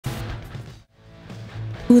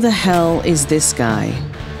Who the hell is this guy?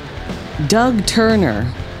 Doug Turner.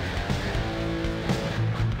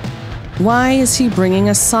 Why is he bringing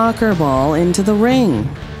a soccer ball into the ring?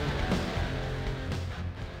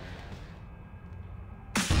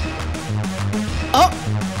 Oh!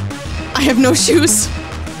 I have no shoes.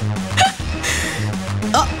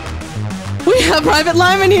 Oh! We have Private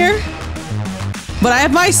Lyman here. But I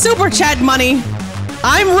have my super chat money.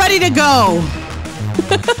 I'm ready to go.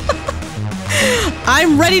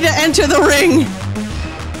 I'm ready to enter the ring.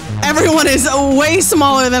 Everyone is way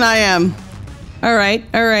smaller than I am. All right,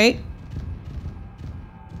 all right.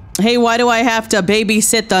 Hey, why do I have to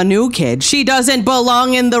babysit the new kid? She doesn't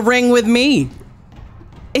belong in the ring with me.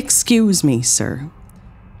 Excuse me, sir.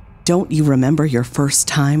 Don't you remember your first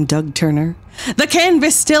time, Doug Turner? The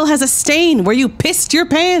canvas still has a stain where you pissed your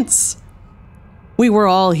pants. We were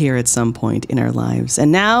all here at some point in our lives,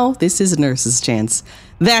 and now this is Nurse's chance.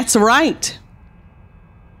 That's right.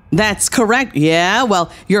 That's correct. Yeah,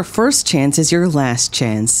 well, your first chance is your last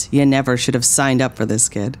chance. You never should have signed up for this,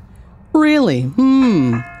 kid. Really?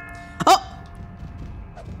 Oh!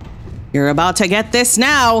 You're about to get this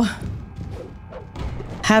now.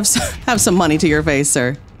 Have some money to your face,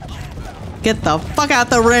 sir. Get the fuck out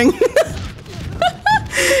the ring.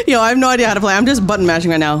 Yo, I have no idea how to play. I'm just button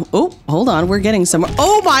mashing right now. Oh, hold on. We're getting somewhere.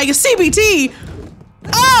 Oh my, CBT!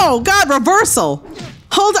 Oh, God, reversal.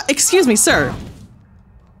 Hold on. Excuse me, sir.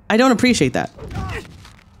 I don't appreciate that.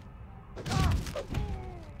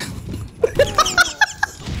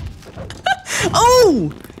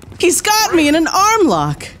 Oh, he's got me in an arm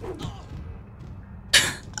lock.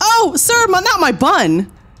 Oh, sir, not my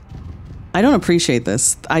bun. I don't appreciate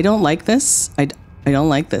this. I don't like this. I don't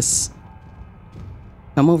like this.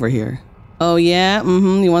 Come over here. Oh, yeah?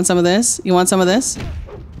 Mm-hmm. You want some of this? You want some of this?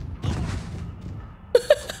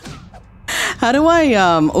 How do I,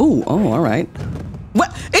 oh, all right.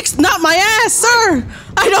 What? It's not my ass, sir!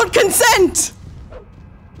 I don't consent!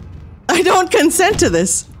 I don't consent to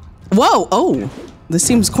this. Whoa, oh. This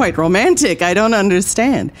seems quite romantic. I don't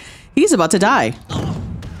understand. He's about to die.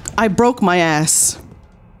 I broke my ass.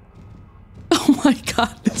 Oh my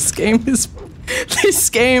God, this game is... This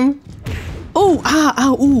game... Oh, ah,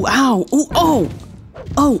 ow, ooh, ow, ooh, oh.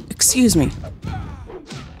 Oh, excuse me.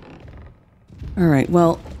 All right,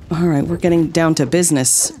 well, all right, we're getting down to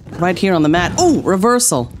business. Right here on the mat. Oh,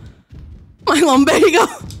 reversal. My lumbago.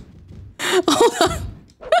 Hold on.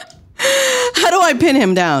 How do I pin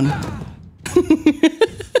him down?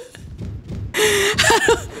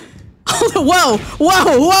 Hold on. Whoa,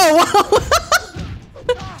 whoa, whoa, whoa.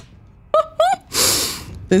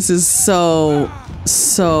 This is so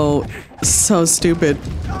stupid.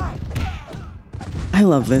 I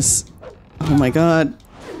love this. Oh my God.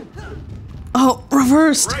 Oh,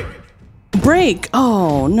 reversed. Break.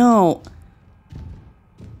 Oh, no.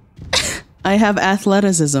 I have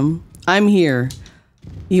athleticism. I'm here.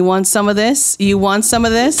 You want some of this? You want some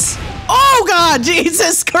of this? Oh God,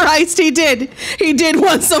 Jesus Christ, he did. He did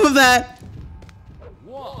want some of that.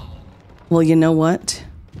 Well, you know what?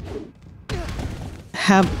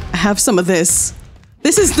 Have some of this.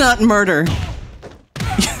 This is not murder.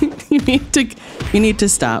 You need to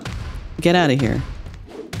stop. Get out of here.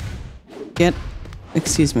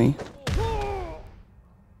 Excuse me.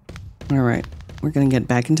 All right, we're gonna get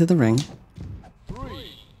back into the ring.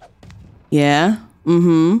 Yeah.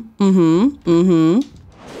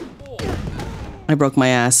 I broke my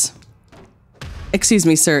ass. Excuse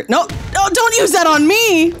me, sir. No, no, don't use that on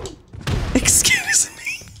me. Excuse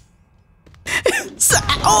me.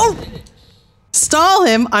 Oh, stall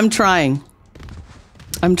him. I'm trying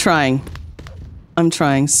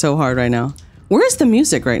so hard right now. Where's the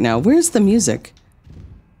music right now? Where's the music?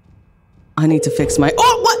 I need to fix my...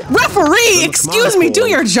 Oh, what? Referee! Excuse me, do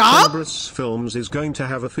your job! Cerberus Films is going to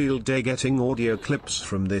have a field day getting audio clips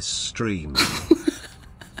from this stream.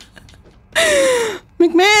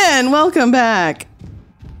 McMahon, welcome back.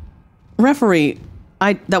 Referee,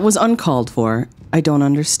 that was uncalled for. I don't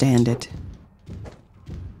understand it.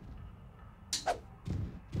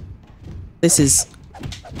 This is...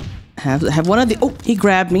 Have one of the... Oh, he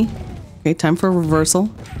grabbed me. Okay, time for a reversal.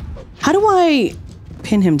 How do I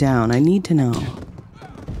pin him down? I need to know.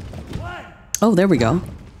 Oh, there we go.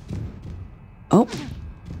 Oh.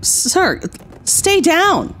 Sir, stay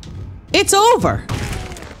down. It's over.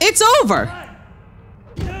 It's over.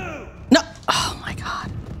 No. Oh my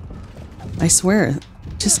God. I swear.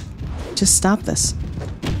 Just stop this.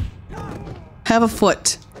 Have a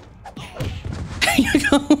foot. There you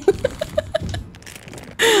go.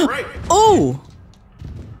 Oh.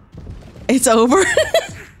 It's over.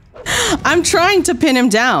 I'm trying to pin him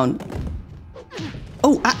down.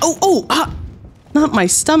 Oh, Not my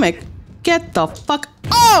stomach. Get the fuck.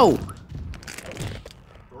 Oh!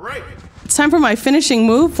 Great. It's time for my finishing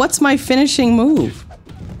move? What's my finishing move?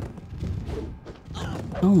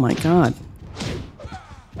 Oh my god.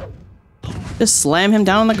 Just slam him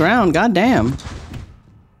down on the ground, goddamn.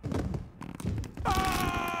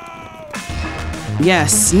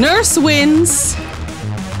 Yes, Nurse wins.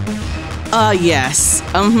 Yes.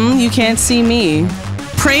 You can't see me.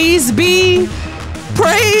 Praise be.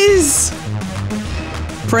 Praise.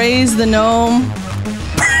 Praise the gnome.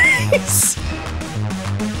 Praise.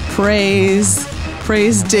 Praise.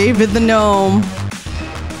 Praise David the gnome.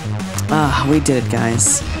 We did it,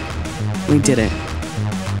 guys. We did it.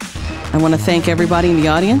 I want to thank everybody in the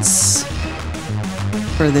audience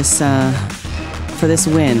for this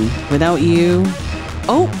win. Without you...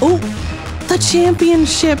 Oh, the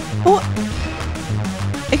championship. Oh,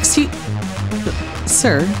 excuse...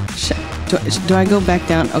 Sir, do I go back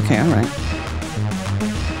down? Okay, all right.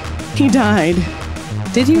 He died.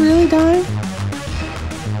 Did he really die?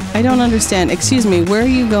 I don't understand. Excuse me, where are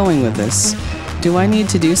you going with this? Do I need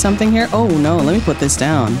to do something here? Oh, no, let me put this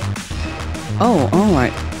down. Oh, all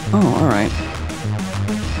right. Oh, all right.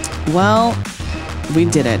 Well, we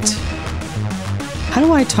did it. How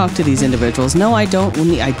do I talk to these individuals? No, I don't want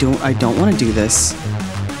to do this.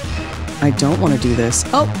 I don't want to do this.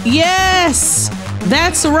 Oh, yes!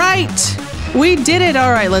 That's right! We did it!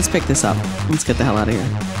 All right, let's pick this up. Let's get the hell out of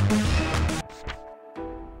here.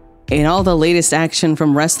 In all the latest action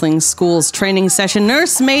from Wrestling School's training session,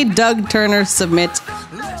 nursemaid Doug Turner submit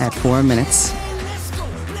at 4 minutes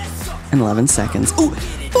and 11 seconds. Ooh,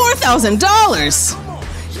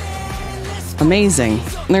 $4,000! Amazing.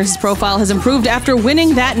 Nurse's profile has improved after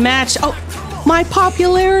winning that match. Oh, my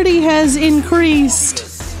popularity has increased.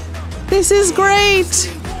 This is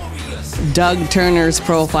great. Doug Turner's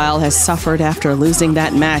profile has suffered after losing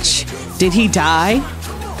that match. Did he die?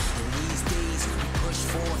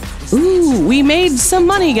 Ooh, we made some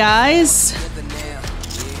money, guys.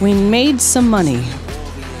 We made some money.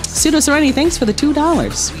 Pseudo Serenity, thanks for the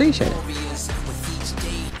 $2. Appreciate it.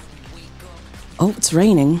 Oh, it's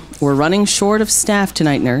raining. We're running short of staff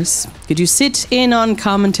tonight, Nurse. Could you sit in on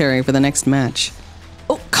commentary for the next match?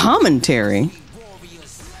 Oh, commentary?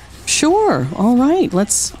 Sure. All right.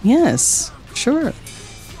 Yes, sure.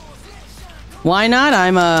 Why not?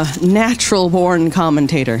 I'm a natural-born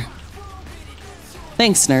commentator.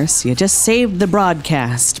 Thanks, Nurse. You just saved the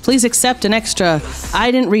broadcast. Please accept an extra. I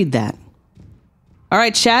didn't read that. All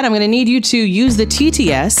right, chat, I'm going to need you to use the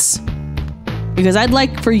TTS because I'd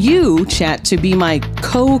like for you, chat, to be my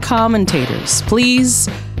co-commentators. Please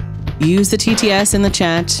use the TTS in the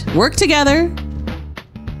chat. Work together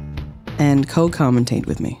and co-commentate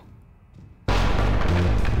with me.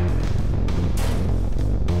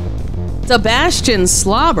 Sebastian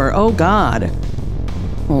Slobber. Oh, God.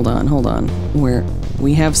 Hold on.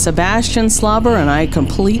 We have Sebastian Slobber, and I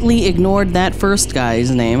completely ignored that first guy's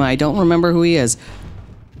name. I don't remember who he is.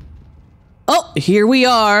 Oh, here we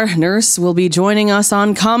are. Nurse will be joining us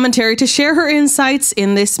on commentary to share her insights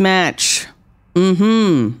in this match. Yes.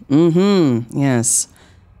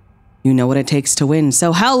 You know what it takes to win.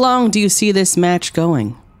 So how long do you see this match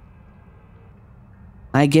going?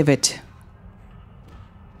 I give it...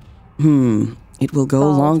 It will go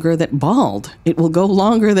longer than... Bald. It will go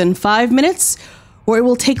longer than 5 minutes, or it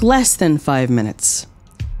will take less than 5 minutes.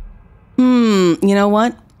 You know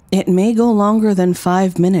what? It may go longer than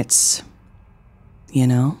 5 minutes. You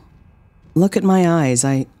know? Look at my eyes.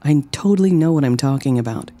 I totally know what I'm talking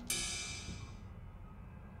about.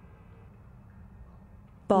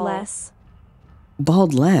 Bald less.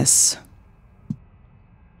 Bald less.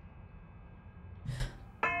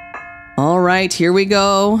 All right, here we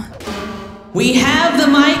go. We have the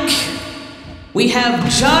mic. We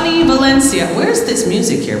have Johnny Valencia. Where's this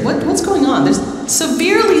music here? What's going on? There's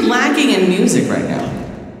severely lacking in music right now.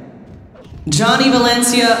 Johnny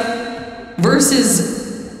Valencia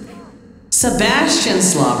versus Sebastian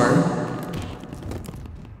Slobber.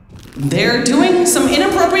 They're doing some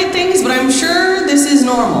inappropriate things, but I'm sure this is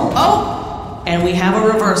normal. Oh, and we have a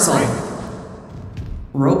reversal.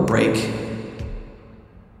 Rope break.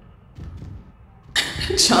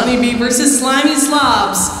 Johnny B versus Slimy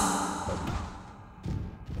Slobs.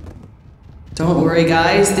 Don't worry,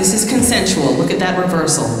 guys. This is consensual. Look at that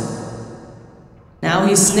reversal. Now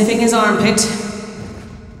he's sniffing his armpit.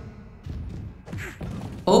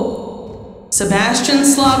 Oh, Sebastian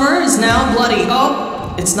Slobber is now bloody.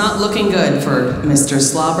 Oh, it's not looking good for Mr.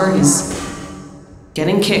 Slobber. He's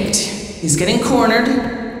getting kicked. He's getting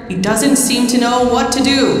cornered. He doesn't seem to know what to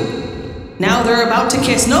do. Now they're about to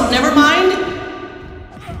kiss. Nope, never mind.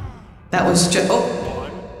 That was just...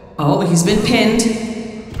 Oh, he's been pinned.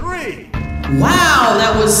 3. Wow,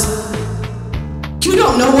 that was... You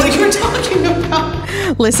don't know what you're talking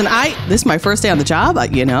about. Listen, this is my first day on the job,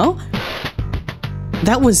 you know?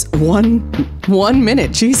 That was one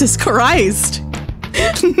minute. Jesus Christ.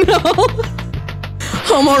 No.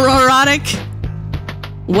 Homoerotic.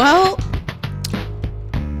 Well,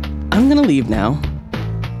 I'm gonna leave now.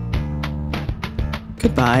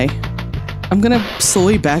 Goodbye. I'm gonna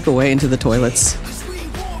slowly back away into the toilets.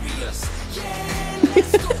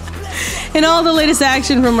 In all the latest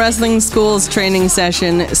action from Wrestling School's training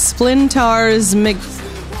session, Splintar's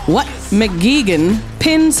McGeegan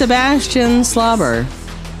pinned Sebastian Slobber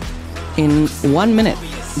in 1 minute,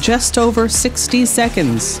 just over 60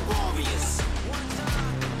 seconds.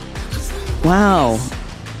 Wow.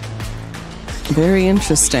 Very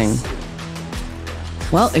interesting.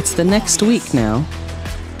 Well, it's the next week now.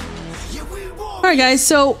 Alright guys,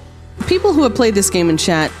 so people who have played this game in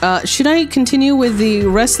chat, should I continue with the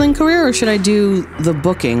wrestling career or should I do the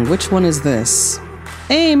booking? Which one is this?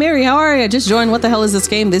 Hey Mary, how are you? Just joined. What the hell is this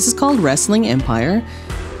game? This is called Wrestling Empire,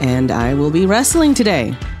 and I will be wrestling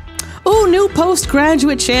today. Oh, new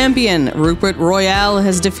postgraduate champion. Rupert Royale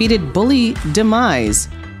has defeated Bully Demise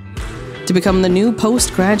to become the new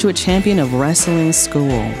postgraduate champion of Wrestling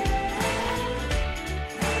School.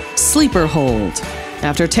 Sleeper hold.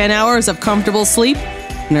 After 10 hours of comfortable sleep,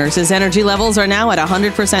 Nurse's energy levels are now at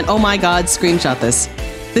 100%. Oh my god, screenshot this.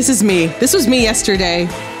 This is me. This was me yesterday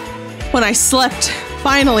when I slept,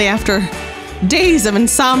 finally, after days of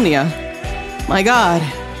insomnia. My god.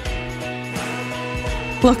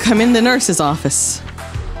 Look, I'm in the nurse's office.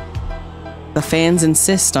 The fans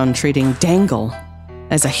insist on treating Dangle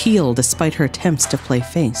as a heel despite her attempts to play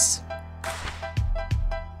face.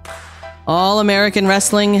 All American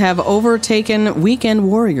Wrestling have overtaken Weekend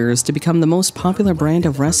Warriors to become the most popular brand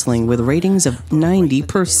of wrestling with ratings of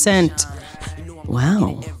 90%.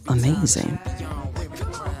 Wow, amazing.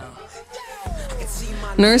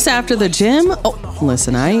 Nurse after the gym? Oh,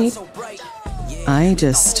 listen, I've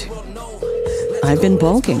been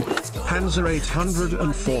bulking. Panzer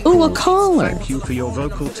 804. Ooh, a caller. Thank you for your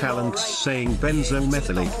vocal talents saying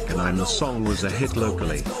benzomethylate and I'm the song was a hit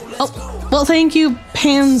locally. Oh, well, thank you,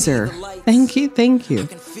 Panzer. Thank you, thank you.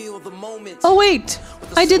 Oh, wait.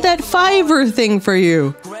 I did that Fiverr thing for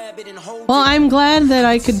you. Well, I'm glad that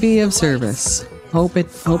I could be of service. Hope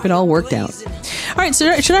it all worked out. All right,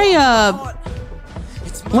 so should I,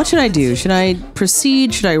 what should I do? Should I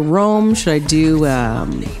proceed? Should I roam? Should I do,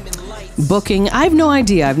 booking? I have no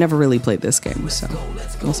idea. I've never really played this game, so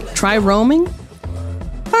we'll try roaming.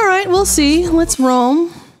 All right, we'll see. Let's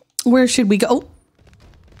roam. Where should we go? Oh.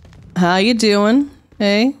 How you doing?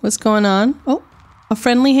 Hey, what's going on? Oh, a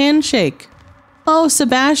friendly handshake. Oh,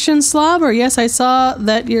 Sebastian Slobber. Yes, I saw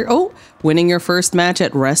that you're... Oh, winning your first match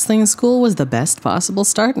at wrestling school was the best possible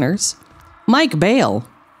start, nurse. Mike Bale.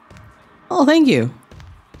 Oh, thank you.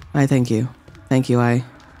 I thank you. Thank you. I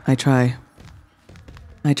try.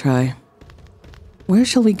 I try. Where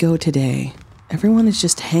shall we go today? Everyone is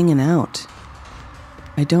just hanging out.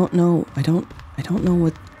 I don't know. I don't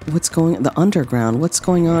know what's going... The underground. What's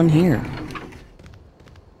going on here?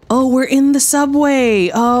 Oh, we're in the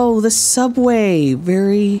subway. Oh, the subway.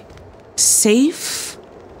 Very safe.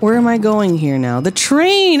 Where am I going here now? The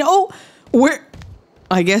train. Oh,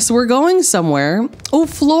 I guess we're going somewhere. Oh,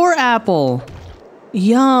 floor apple.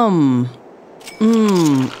 Yum.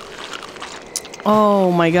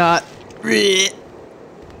 Oh my god.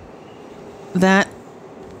 That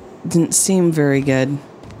didn't seem very good.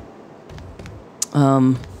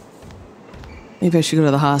 Maybe I should go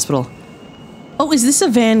to the hospital. Oh, is this a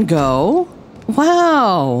Van Gogh?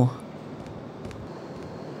 Wow.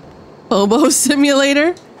 Hobo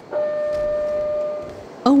simulator?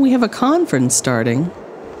 Oh, we have a conference starting.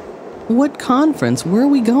 What conference? Where are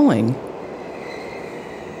we going?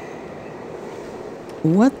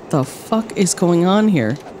 What the fuck is going on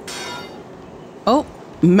here? Oh,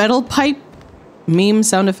 metal pipe meme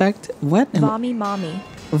sound effect. What? Vommy mommy.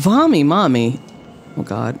 Vommy mommy. Oh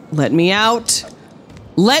god. Let me out.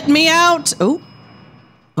 Let me out.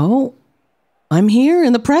 Oh, I'm here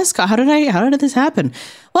in the press how did this happen?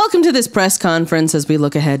 Welcome to this press conference as we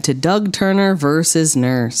look ahead to Doug Turner versus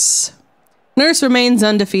Nurse. Nurse remains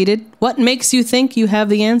undefeated. What makes you think you have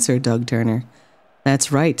the answer, Doug Turner?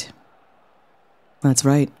 That's right. That's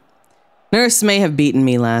right. Nurse may have beaten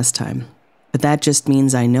me last time, but that just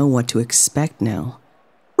means I know what to expect now.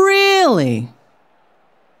 Really?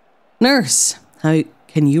 Nurse, how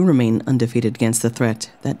can you remain undefeated against the threat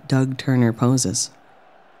that Doug Turner poses?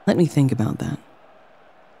 Let me think about that.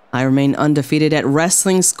 I remain undefeated at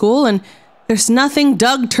wrestling school, and there's nothing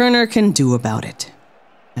Doug Turner can do about it.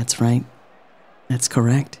 That's right. That's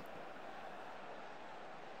correct.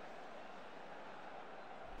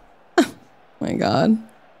 My God.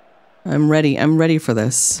 I'm ready. I'm ready for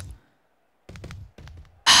this.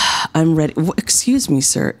 I'm ready. Excuse me,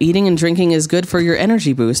 sir. Eating and drinking is good for your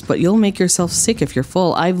energy boost, but you'll make yourself sick if you're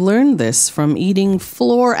full. I've learned this from eating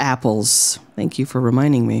floor apples. Thank you for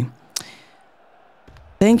reminding me.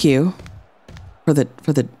 Thank you for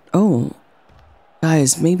the, oh,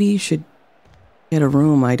 guys, maybe you should get a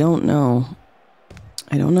room. I don't know.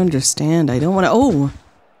 I don't understand. I don't want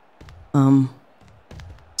to,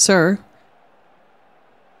 sir.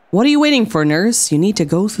 What are you waiting for, nurse? You need to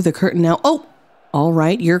go through the curtain now. Oh, all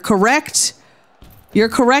right. You're correct. You're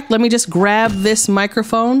correct. Let me just grab this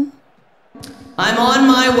microphone. I'm on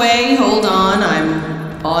my way. Hold on.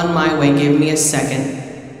 I'm on my way. Give me a second.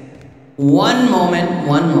 One moment.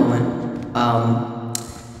 One moment.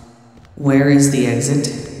 Where is the exit?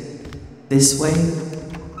 This way?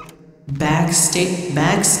 Backstage.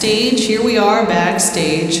 Here we are.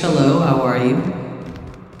 Backstage. Hello. How are you?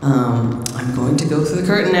 I'm going to go through the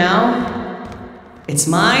curtain now. It's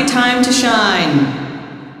my time to shine.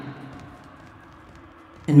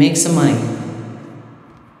 And make some money.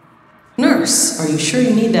 Nurse, are you sure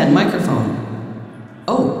you need that microphone?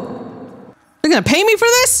 Oh. They're gonna pay me for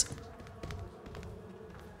this?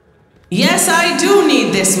 Yes, I do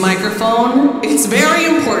need this microphone. It's very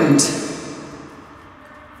important.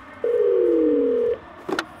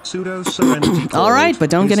 All right, but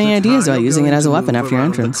don't get any ideas about using it as a weapon after your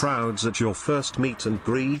entrance. Crowds at your first meet and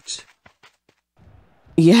greet.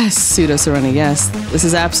 Yes, Pseudo Serena, yes. This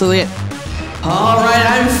is absolutely it. All right,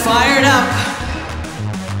 I'm fired up.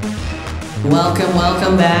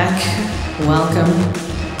 Welcome back. Welcome.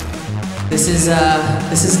 This is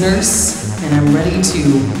Nurse, and I'm ready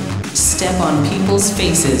to step on people's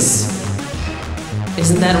faces.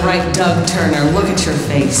 Isn't that right, Doug Turner? Look at your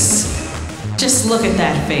face. Just look at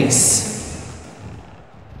that face.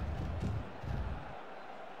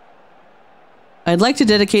 I'd like to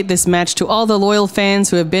dedicate this match to all the loyal fans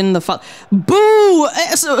who have been the Boo!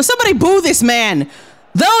 Somebody boo this man!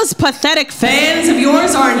 Those pathetic fans of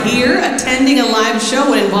yours aren't here. Attending a live show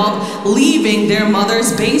would involve leaving their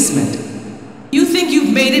mother's basement. You think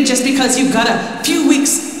you've made it just because you've got a few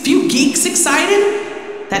geeks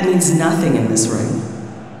excited? That means nothing in this ring.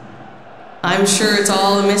 I'm sure it's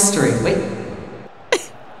all a mystery. Wait.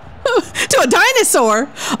 To a dinosaur?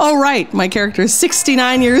 Oh, right. My character is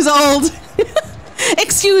 69 years old.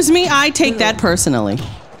 Excuse me, I take that personally.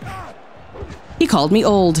 He called me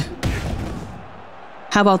old.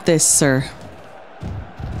 How about this, sir?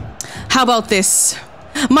 How about this?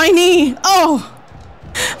 My knee! Oh!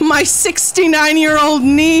 My 69-year-old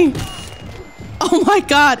knee! Oh my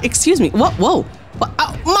God! Excuse me. What? Whoa! My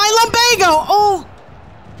lumbago! Oh!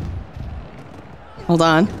 Hold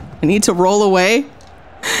on. I need to roll away.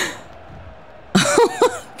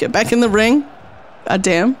 Get back in the ring. God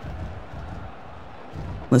damn.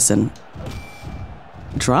 Listen.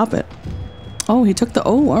 Drop it. Oh, he took the...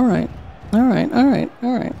 Oh, all right. All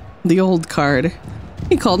right. The old card.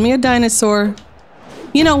 He called me a dinosaur.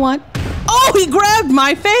 You know what? Oh, he grabbed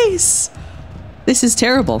my face! This is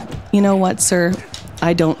terrible. You know what, sir?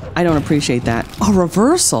 I don't appreciate that. A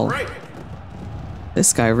reversal.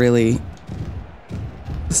 This guy really...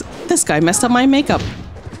 This guy messed up my makeup.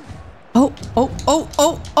 Oh.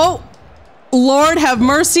 Lord have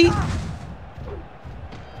mercy.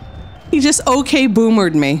 He just okay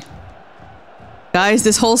boomered me. Guys,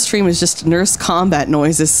 this whole stream is just nurse combat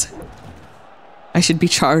noises. I should be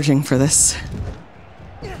charging for this.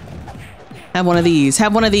 Have one of these.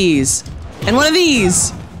 Have one of these. And one of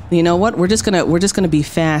these. You know what? We're just gonna be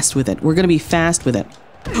fast with it. We're gonna be fast with it.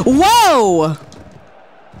 Whoa!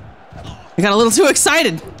 I got a little too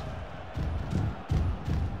excited.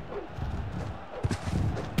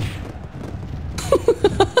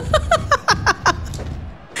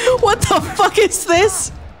 What the fuck is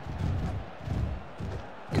this?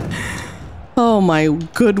 Oh my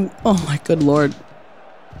good lord.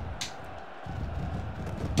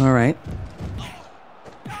 All right,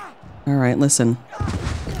 listen.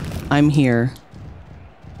 I'm here.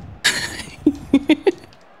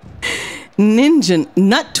 Ninja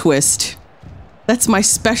nut twist. That's my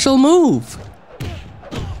special move.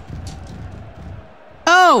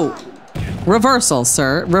 Oh! Reversal,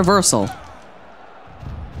 sir. Reversal.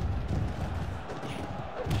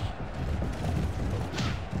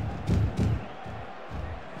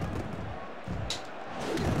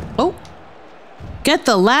 Oh! Get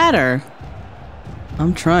the ladder!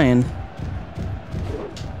 I'm trying.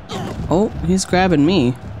 Oh, he's grabbing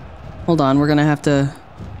me. Hold on, we're gonna have to...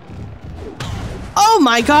 Oh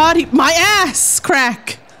my god! My ass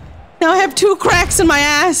crack! Now I have 2 cracks in my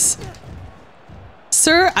ass.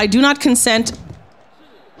 Sir, I do not consent.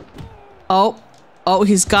 Oh,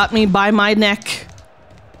 he's got me by my neck.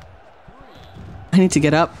 I need to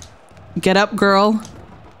get up. Get up, girl.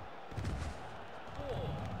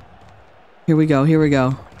 Here we go, here we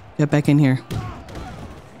go. Get back in here.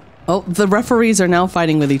 Oh, the referees are now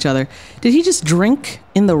fighting with each other. Did he just drink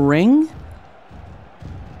in the ring?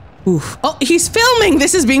 Oof. Oh, he's filming!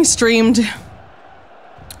 This is being streamed.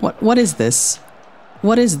 What is this?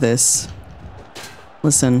 What is this?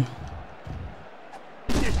 Listen.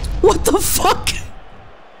 What the fuck?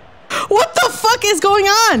 What the fuck is going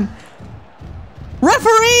on?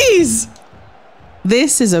 Referees!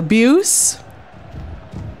 This is abuse.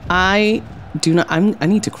 I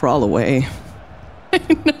need to crawl away. I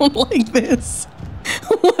don't like this.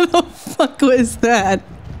 What the fuck was that?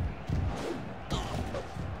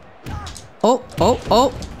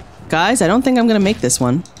 Oh. Guys, I don't think I'm gonna make this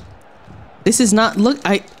one. This is not,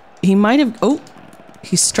 he might have,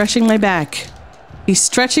 he's stretching my back. He's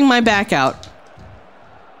stretching my back out.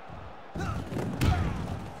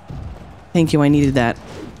 Thank you, I needed that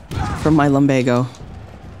from my lumbago.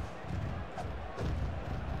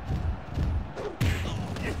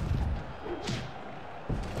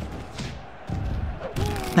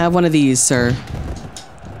 Have one of these, sir.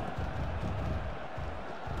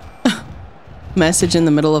 Message in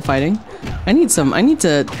the middle of fighting. I need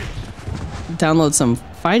to download some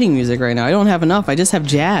fighting music right now. I don't have enough. I just have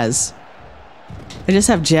jazz. I just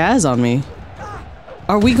have jazz on me.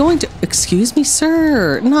 Are we going to... Excuse me,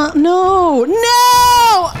 sir. No!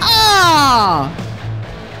 Ah!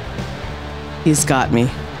 He's got me.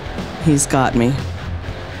 He's got me.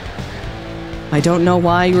 I don't know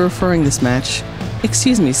why you're referring this match.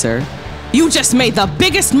 Excuse me, sir. You just made the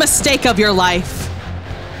biggest mistake of your life.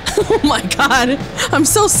 Oh my god. I'm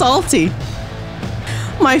so salty.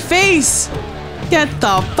 My face. Get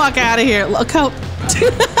the fuck out of here. Look how...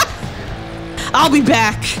 I'll be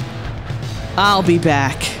back. I'll be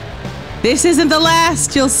back. This isn't the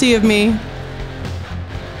last you'll see of me.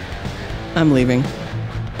 I'm leaving.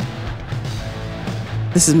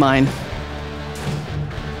 This is mine.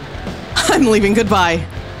 I'm leaving. Goodbye.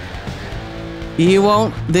 You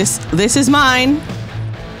won't. This is mine.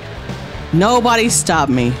 Nobody stop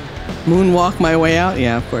me. Moonwalk my way out?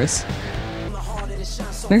 Yeah, of course.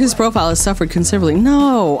 Nurse's profile has suffered considerably.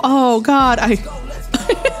 No. Oh, God.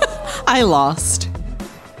 I lost.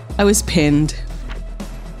 I was pinned.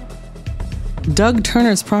 Doug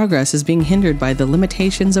Turner's progress is being hindered by the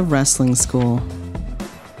limitations of wrestling school.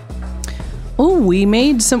 Oh, we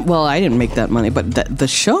made some... Well, I didn't make that money, but the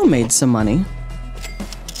show made some money.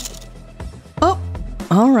 Oh,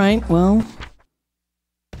 all right. Well,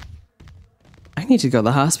 I need to go to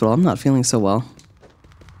the hospital. I'm not feeling so well.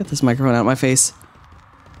 Get this microphone out of my face.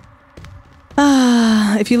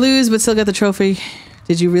 If you lose but still get the trophy,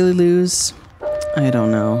 did you really lose? I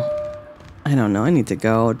don't know. I don't know. I need to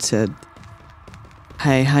go to...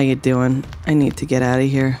 Hey, how you doing? I need to get out of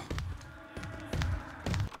here.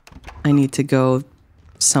 I need to go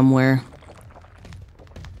somewhere.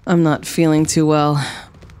 I'm not feeling too well.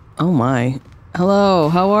 Oh my. Hello,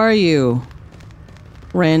 how are you?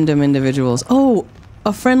 Random individuals. Oh,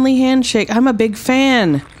 a friendly handshake. I'm a big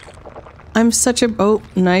fan. I'm such a... Oh,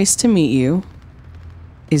 nice to meet you.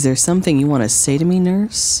 Is there something you want to say to me,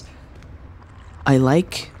 nurse? I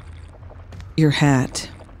like your hat.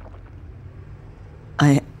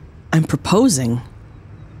 I'm proposing.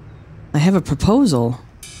 I have a proposal.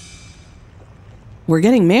 We're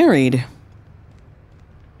getting married.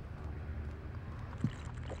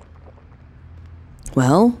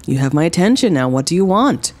 Well, you have my attention now. What do you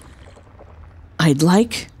want? I'd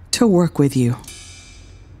like to work with you.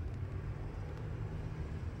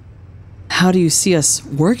 How do you see us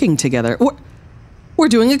working together? We're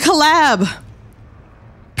doing a collab.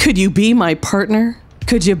 Could you be my partner?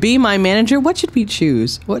 Could you be my manager? What should we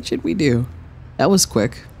choose? What should we do? That was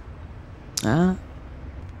quick.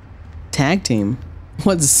 Tag team.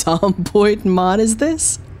 What zomboid mod is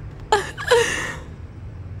this?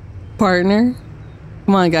 Partner?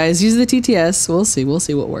 Come on, guys. Use the TTS. We'll see. We'll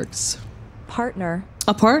see what works. Partner.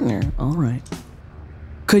 A partner. All right.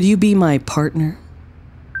 Could you be my partner?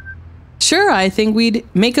 Sure, I think we'd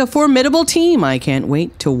make a formidable team. I can't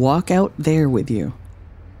wait to walk out there with you.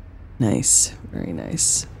 Nice. Very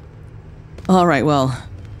nice. All right, well,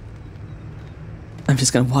 I'm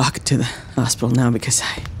just gonna walk to the hospital now because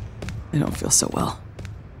I don't feel so well.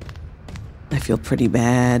 I feel pretty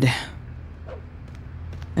bad.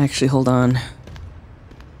 Actually, hold on.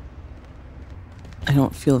 I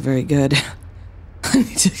don't feel very good. I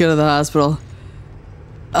need to go to the hospital.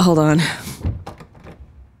 Hold on.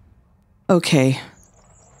 Okay.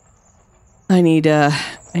 I need to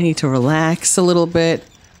relax a little bit.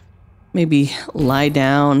 Maybe lie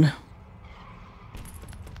down.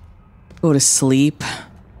 Go to sleep.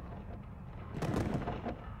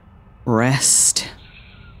 Rest.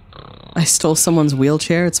 I stole someone's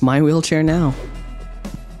wheelchair. It's my wheelchair now.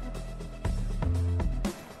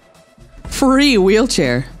 Free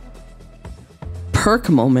wheelchair. Perk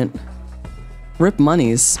moment. Rip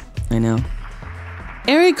monies. I know.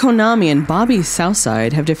 Ari Konami and Bobby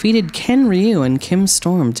Southside have defeated Ken Ryu and Kim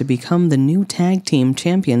Storm to become the new tag team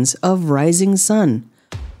champions of Rising Sun.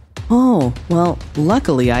 Oh, well,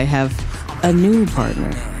 luckily I have a new partner.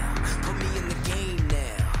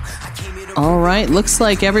 Alright, looks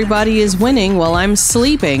like everybody is winning while I'm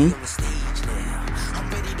sleeping.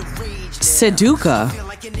 Seduka.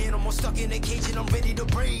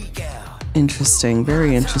 Interesting,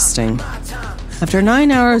 very interesting. After 9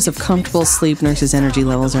 hours of comfortable sleep, Nurse's energy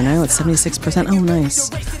levels are now at 76%. Oh, nice.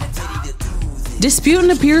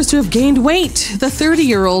 Disputin appears to have gained weight. The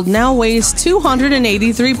 30-year-old now weighs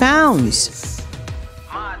 283 pounds.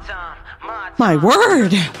 My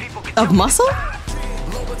word! Of muscle?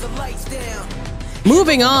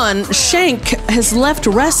 Moving on, Shank has left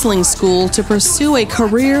wrestling school to pursue a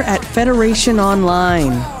career at Federation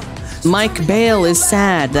Online. Mike Bale is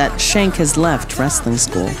sad that Shank has left wrestling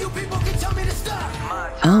school.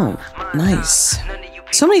 Oh, nice.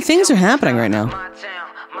 So many things are happening right now.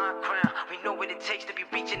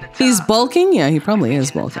 He's bulking? Yeah, he probably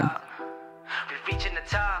is bulking.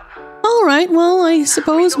 Alright, well, I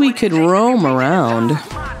suppose we could roam around.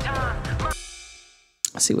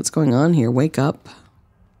 See what's going on here. Wake up.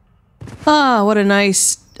 Ah, what a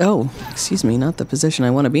nice... Oh, excuse me, not the position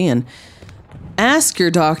I want to be in. Ask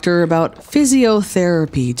your doctor about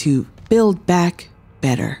physiotherapy to build back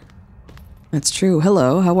better. That's true.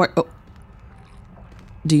 Hello, how are... Oh.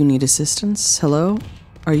 Do you need assistance? Hello?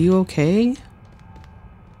 Are you okay?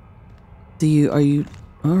 Are you...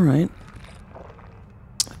 Alright.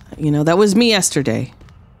 You know, that was me yesterday.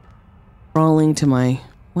 Crawling to my...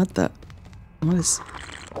 What is...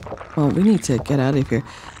 Oh, we need to get out of here.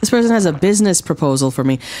 This person has a business proposal for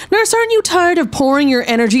me. Nurse, aren't you tired of pouring your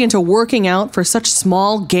energy into working out for such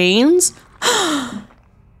small gains?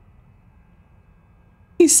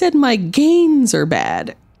 He said my gains are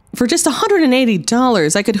bad. For just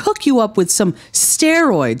 $180, I could hook you up with some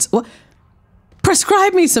steroids. What?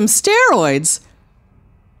 Prescribe me some steroids.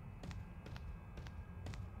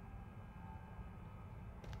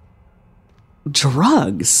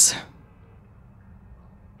 Drugs.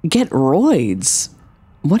 Get roids.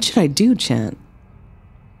 What should I do, chat?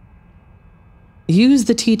 Use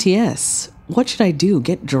the TTS. What should I do?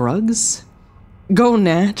 Get drugs? Go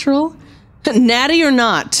natural? Natty or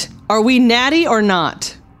not? Are we natty or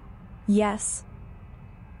not? Yes.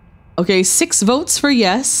 Okay, 6 votes for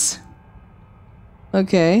yes.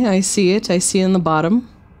 Okay, I see it. I see it in the bottom.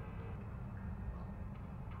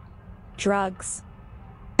 Drugs.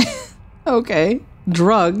 Okay,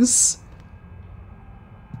 drugs.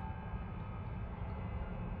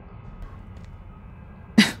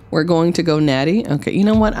 We're going to go natty? Okay, you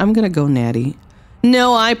know what? I'm gonna go natty.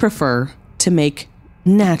 No, I prefer to make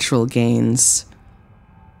natural gains.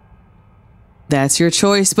 That's your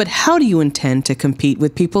choice, but how do you intend to compete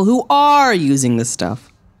with people who are using this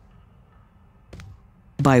stuff?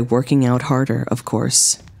 By working out harder, of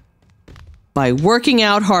course. By working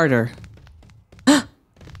out harder.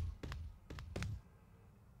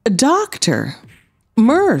 A doctor.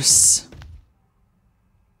 Nurse.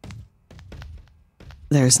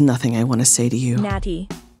 There's nothing I want to say to you. Natty.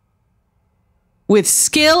 With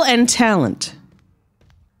skill and talent.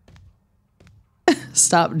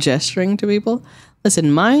 Stop gesturing to people.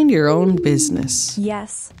 Listen, mind your own business.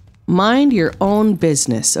 Yes. Mind your own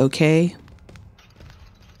business, okay?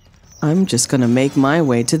 I'm just gonna make my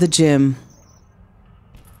way to the gym.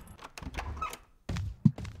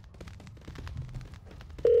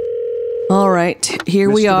 All right, here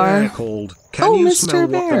we are. Called. Can you Mr. smell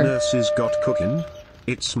Bear. what the nurses got cooking?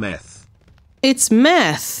 It's meth. It's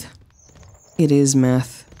meth. It is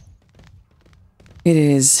meth. It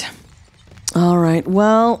is. All right,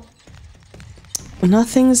 well,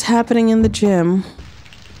 nothing's happening in the gym.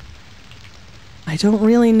 I don't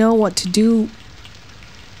really know what to do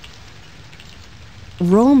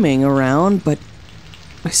roaming around, but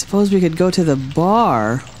I suppose we could go to the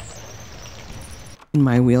bar in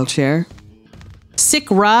my wheelchair.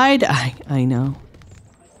 Sick ride? I know.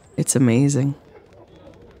 It's amazing.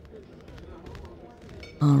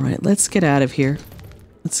 All right, let's get out of here.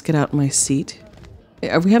 Let's get out my seat.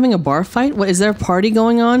 Are we having a bar fight? What, is there a party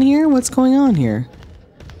going on here? What's going on here?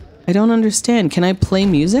 I don't understand. Can I play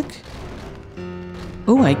music?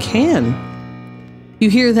 Oh, I can. You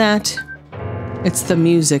hear that? It's the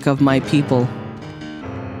music of my people.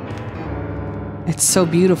 It's so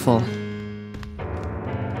beautiful.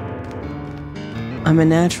 I'm a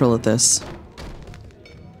natural at this.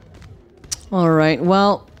 Alright,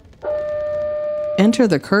 well... Enter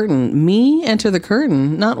the curtain. Me enter the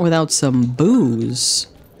curtain? Not without some booze.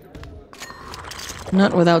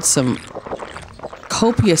 Not without some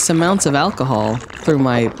copious amounts of alcohol through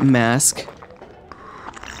my mask.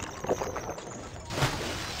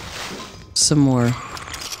 Some more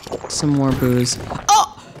booze.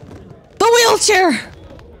 Oh! The wheelchair!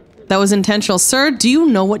 That was intentional. Sir, do you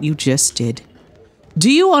know what you just did?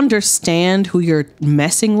 Do you understand who you're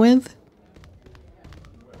messing with?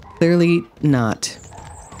 Clearly not.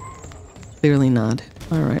 Clearly not.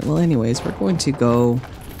 Alright, well anyways, we're going to go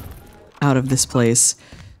out of this place.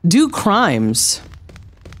 Do crimes.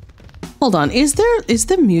 Hold on, is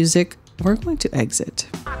the music... We're going to exit.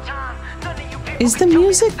 Is the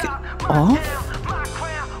music off?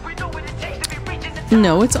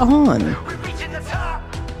 No, it's on.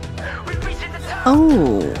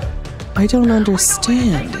 Oh, I don't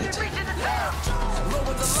understand it.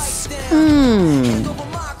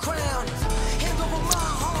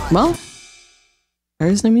 Well,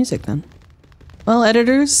 there's no music then. Well,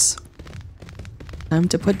 editors, time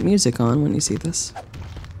to put music on when you see this.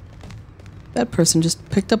 That person just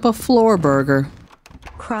picked up a floor burger.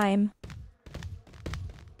 Crime.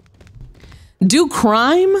 Do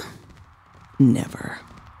crime? Never.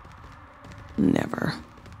 Never.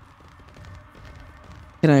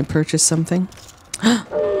 Can I purchase something?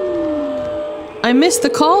 I missed the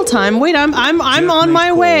call time. Wait, I'm on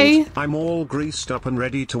my way. I'm all greased up and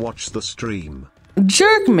ready to watch the stream.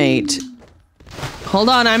 Jerkmate. Hold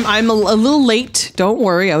on, I'm a little late. Don't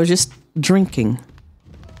worry, I was just drinking.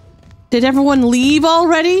 Did everyone leave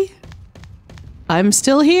already? I'm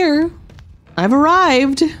still here. I've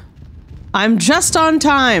arrived. I'm just on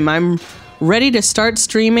time. I'm ready to start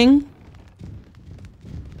streaming.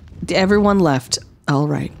 Everyone left. All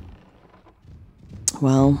right.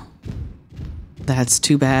 Well, that's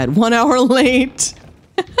too bad. 1 hour late.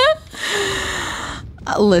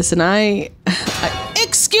 Listen,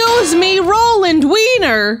 excuse me, Roland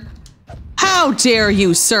Wiener. How dare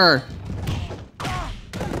you, sir?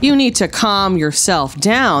 You need to calm yourself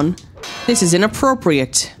down. This is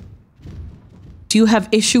inappropriate. Do you have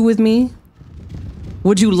issue with me?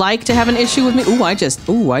 Would you like to have an issue with me?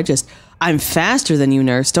 I'm faster than you,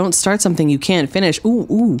 nurse. Don't start something you can't finish.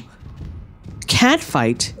 Ooh. Cat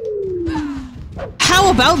fight. How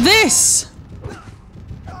about this?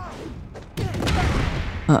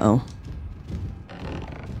 Uh-oh.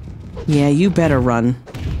 Yeah, you better run.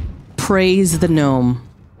 Praise the gnome.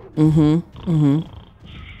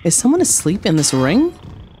 Is someone asleep in this ring?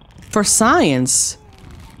 For science.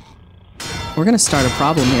 We're gonna start a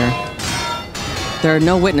problem here. There are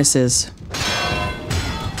no witnesses.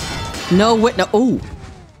 No witness. Oh!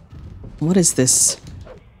 What is this?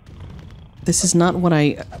 This is not what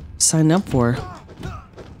I signed up for.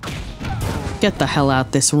 Get the hell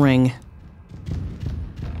out this ring.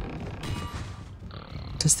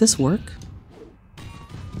 Does this work?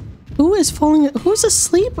 Who is falling? Who's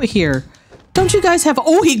asleep here? Don't you guys have?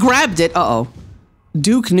 Oh, he grabbed it. Uh-oh.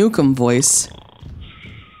 Duke Nukem voice.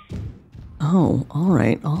 Oh, all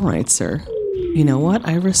right, sir. You know what?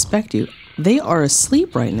 I respect you. They are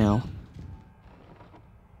asleep right now.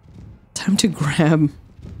 Time to grab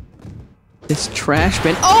this trash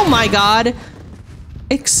bin. Oh my god!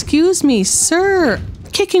 Excuse me, sir.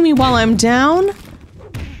 Kicking me while I'm down?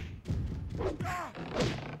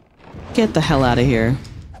 Get the hell out of here.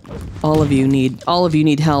 All of you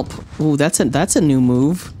need help. Ooh, that's a new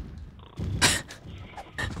move.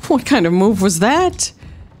 What kind of move was that?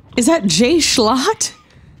 Is that Jay Schlatt?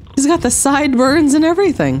 He's got the sideburns and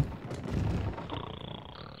everything.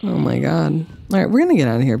 Oh my god. Alright, we're gonna get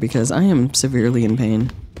out of here because I am severely in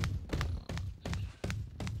pain.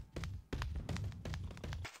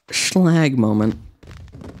 Schlag moment.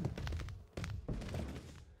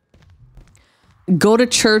 Go to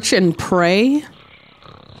church and pray?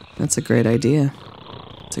 That's a great idea.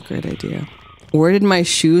 That's a great idea. Where did my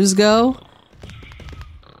shoes go?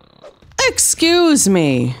 Excuse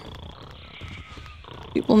me!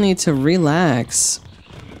 People need to relax.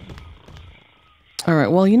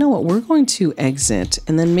 Alright, well, you know what? We're going to exit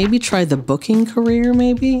and then maybe try the booking career,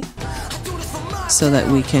 maybe? So that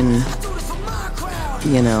we can,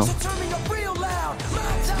 you know,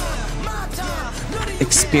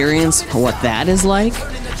 experience what that is like.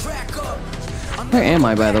 Where am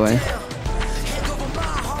I, by the way?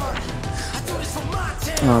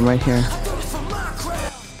 Oh, I'm right here.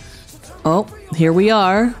 Oh, here we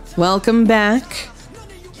are. Welcome back.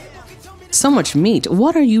 So much meat.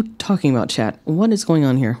 What are you talking about, chat? What is going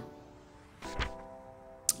on here?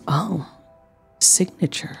 Oh,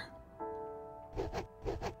 signature.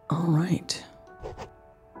 All right.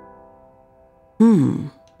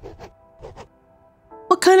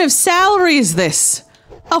 What kind of salary is this?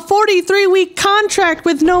 A 43-week contract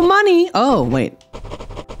with no money? Oh, wait.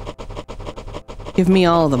 Give me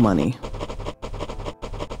all the money.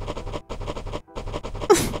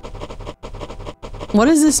 What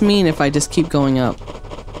does this mean if I just keep going up?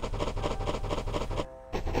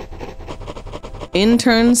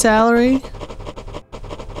 Intern salary?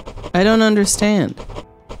 I don't understand.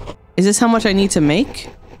 Is this how much I need to make?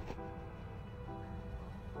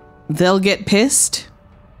 They'll get pissed?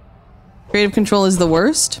 Creative control is the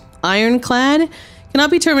worst? Ironclad? Cannot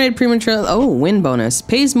be terminated prematurely. Oh, win bonus.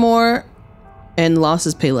 Pays more and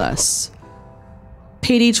losses pay less.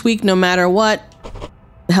 Paid each week no matter what.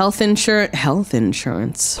 Health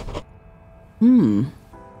insurance.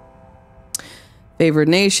 Favored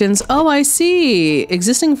nations. Oh, I see.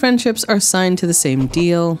 Existing friendships are signed to the same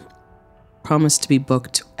deal. Promise to be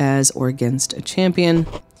booked as or against a champion.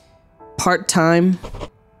 Part-time.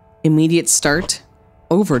 Immediate start.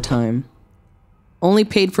 Overtime. Only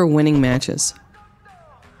paid for winning matches.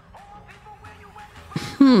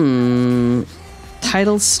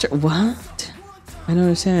 Title what? I don't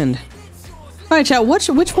understand. All right, chat. Which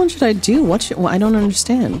one should I do? I don't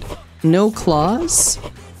understand. No clause.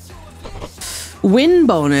 Win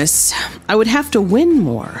bonus. I would have to win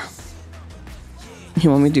more. You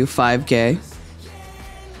want me to do 5K?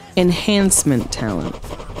 Enhancement talent.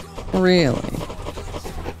 Really?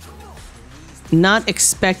 Not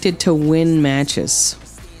expected to win matches.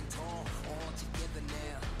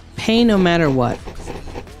 Pay no matter what.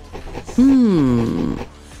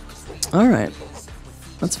 Alright.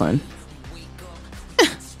 That's fine.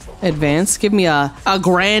 Advance? Give me a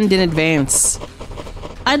grand in advance.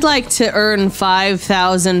 I'd like to earn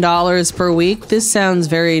 $5,000 per week. This sounds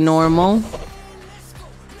very normal.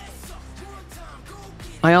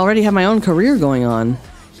 I already have my own career going on.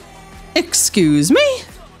 Excuse me?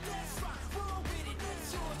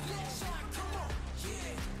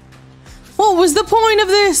 What was the point of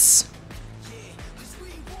this?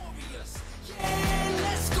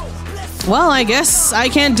 Well, I guess I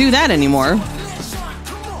can't do that anymore.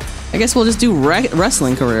 I guess we'll just do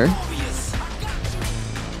wrestling career.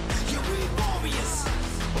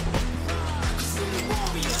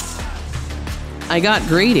 I got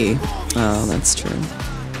greedy. Oh, that's true.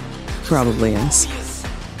 Probably is.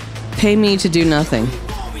 Pay me to do nothing.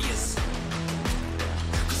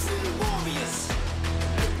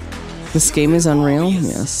 This game is unreal?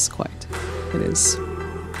 Yes, quite. It is.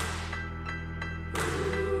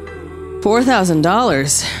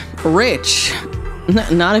 $4,000. Rich.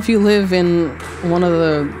 Not if you live in one of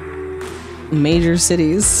the major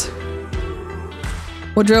cities.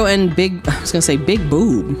 Woodrow and Big... I was gonna say Big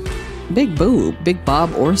Boob. Big Boob. Big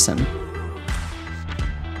Bob Orson.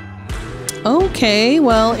 Okay,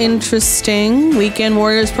 well, interesting. Weekend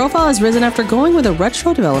Warriors profile has risen after going with a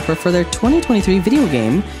retro developer for their 2023 video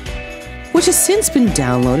game, which has since been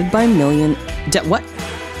downloaded by what?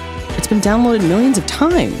 It's been downloaded millions of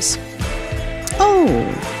times.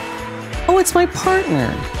 Oh, it's my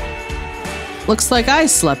partner. Looks like I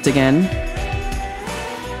slept again.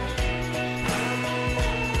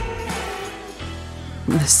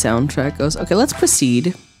 The soundtrack goes, okay, let's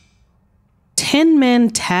proceed. 10-man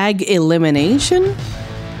tag elimination?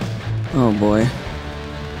 Oh boy.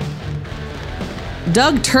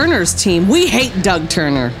 Doug Turner's team. We hate Doug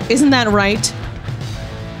Turner. Isn't that right?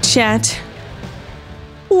 Chat.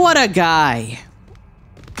 What a guy.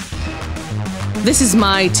 This is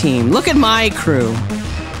my team. Look at my crew.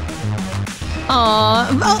 Aw,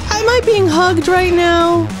 am I being hugged right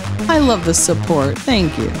now? I love the support.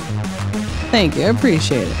 Thank you. Thank you. I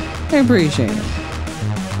appreciate it. I appreciate it.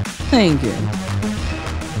 Thank you.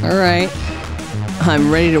 All right. I'm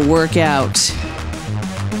ready to work out.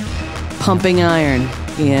 Pumping iron.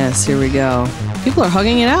 Yes, here we go. People are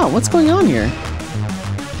hugging it out. What's going on here?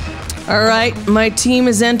 All right, my team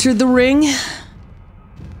has entered the ring.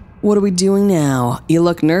 What are we doing now? You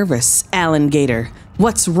look nervous, Alan Gator.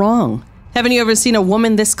 What's wrong? Haven't you ever seen a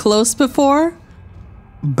woman this close before?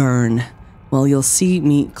 Burn. Well, you'll see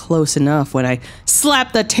me close enough when I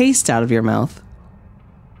slap the taste out of your mouth.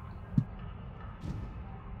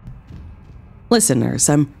 Listeners,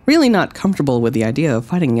 I'm really not comfortable with the idea of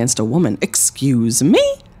fighting against a woman. Excuse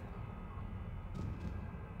me?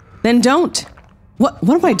 Then don't. What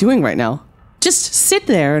am I doing right now? Just sit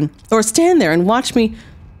there or stand there and watch me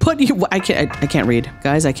put you. I can't read,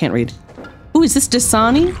 guys. I can't read. Who is this,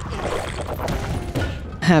 Dasani?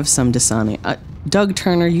 Have some Dasani. Doug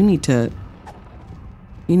Turner, you need to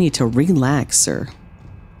relax, sir.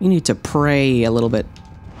 You need to pray a little bit.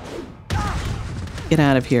 Get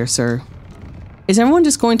out of here, sir. Is everyone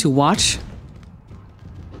just going to watch?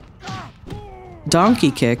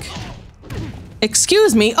 Donkey kick.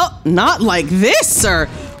 Excuse me. Oh, not like this, sir.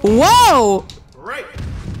 Whoa! Right.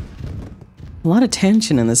 A lot of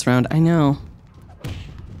tension in this round, I know.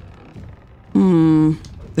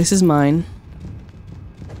 This is mine.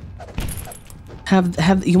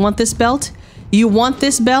 Have you want this belt? You want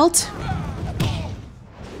this belt?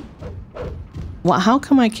 Well, how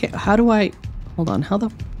come I can't? How do I? Hold on. How the?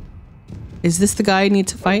 Is this the guy I need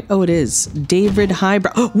to fight? Oh, it is. David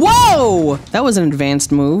Highbrow. Whoa! That was an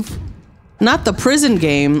advanced move. Not the prison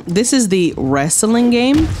game. This is the wrestling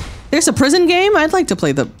game. There's a prison game? I'd like to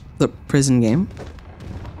play the prison game.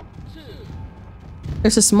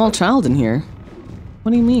 There's a small child in here.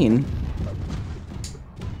 What do you mean?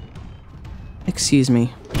 Excuse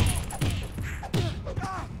me.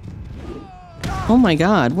 Oh my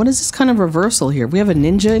god, what is this kind of reversal here? We have a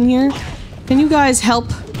ninja in here? Can you guys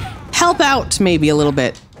help out maybe a little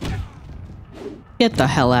bit? Get the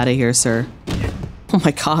hell out of here, sir. Oh my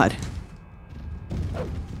god.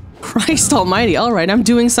 Christ almighty. All right, I'm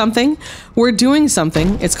doing something. We're doing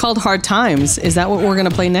something. It's called Hard Times. Is that what we're gonna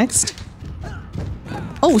play next?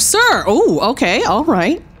 Oh, sir. Oh, okay. All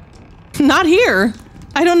right. Not here.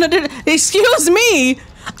 I don't know. Excuse me.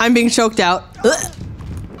 I'm being choked out. Ugh.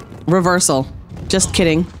 Reversal. Just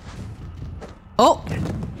kidding. Oh.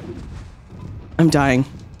 I'm dying.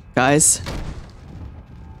 Guys.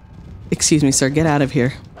 Excuse me, sir. Get out of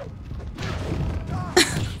here.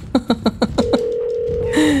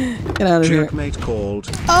 Get out of here. Jerkmate called.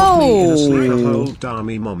 Oh. Put me in a sleeper hold,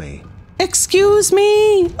 Darmy mommy. Excuse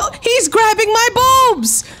me. Oh, he's grabbing my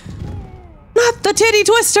boobs. Not the titty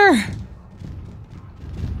twister.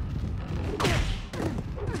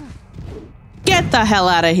 Get the hell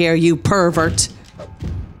out of here, you pervert.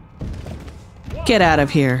 Get out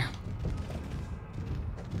of here.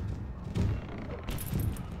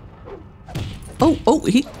 Oh,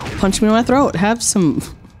 he punched me in my throat. Have some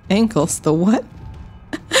ankles. The what?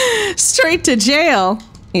 Straight to jail.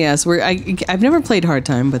 Yes, I've never played Hard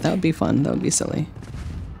Time, but that would be fun. That would be silly.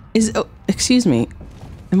 Oh, excuse me.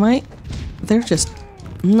 Am I? They're just...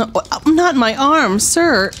 No, not my arm,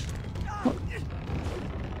 sir.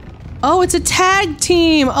 Oh, it's a tag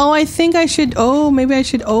team. Oh, I think I should... Oh, maybe I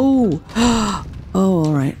should... Oh. Oh,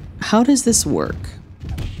 all right. How does this work?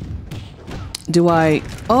 Do I...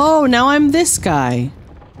 Oh, now I'm this guy.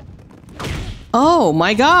 Oh,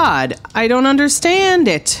 my God. I don't understand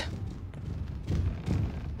it.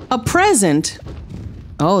 A present?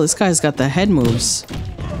 Oh, this guy's got the head moves.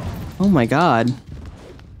 Oh, my God.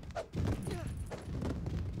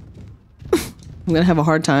 I'm gonna have a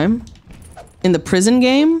hard time. In the prison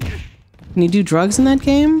game? Can you do drugs in that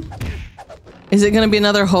game? Is it gonna be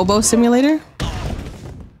another hobo simulator?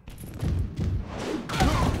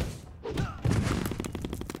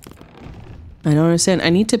 I don't understand. I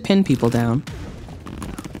need to pin people down.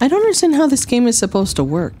 I don't understand how this game is supposed to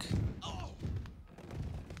work.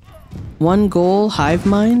 One goal, hive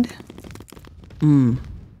mind?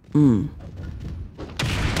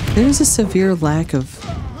 There's a severe lack of...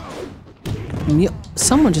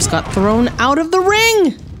 Someone just got thrown out of the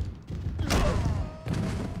ring!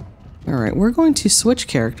 Alright, we're going to switch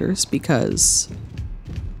characters because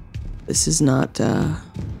this is not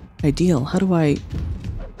ideal. How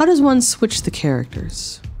does one switch the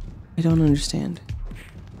characters? I don't understand.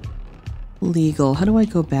 Legal. How do I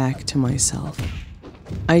go back to myself?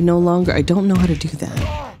 I don't know how to do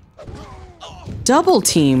that. Double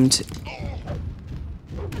teamed.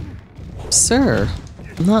 Sir,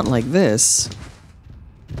 not like this.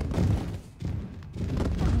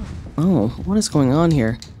 Oh, what is going on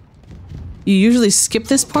here? You usually skip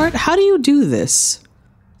this part? How do you do this?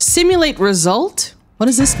 Simulate result? What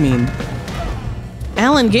does this mean?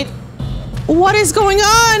 Alan, get... What is going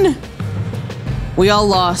on? We all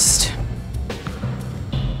lost.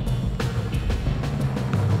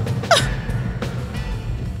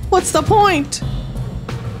 What's the point?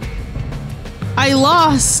 I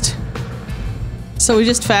lost. So we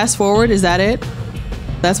just fast forward, is that it?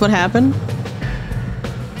 That's what happened?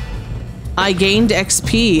 I gained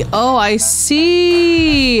XP. Oh, I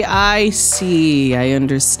see. I see. I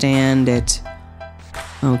understand it.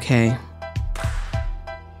 Okay.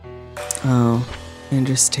 Oh, I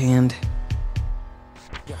understand.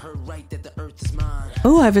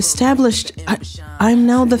 Oh, I've established... I'm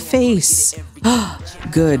now the face.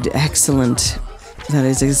 Good, excellent. That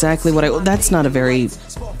is exactly what that's not a very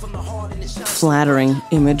flattering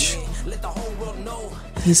image.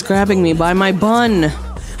 He's grabbing me by my bun.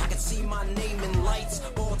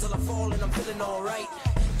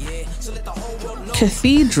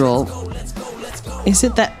 Cathedral? Is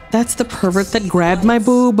it that's the pervert that grabbed my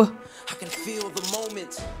boob?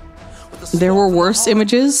 There were worse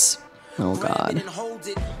images? Oh god.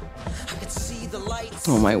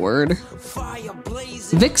 Oh my word.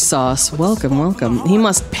 Vic Sauce, welcome, welcome. He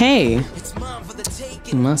must pay.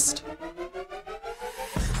 He must.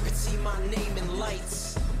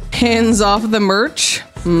 Hands off the merch?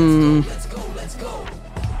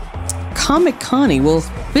 Comic Connie will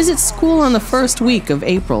visit school on the first week of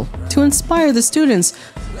April to inspire the students.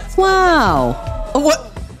 Wow! Oh,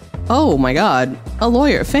 what? Oh my god. A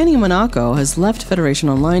lawyer, Fanny Monaco, has left Federation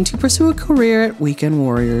Online to pursue a career at Weekend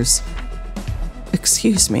Warriors.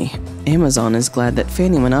 Excuse me. Amazon is glad that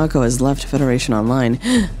Fanny Monaco has left Federation Online.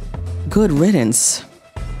 Good riddance.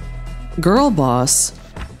 Girl boss.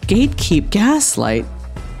 Gatekeep gaslight.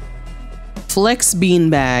 Flex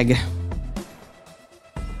beanbag.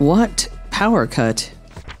 What? Power cut.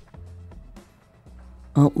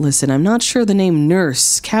 Oh, listen, I'm not sure the name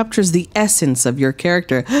Nurse captures the essence of your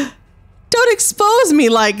character. Don't expose me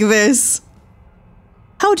like this!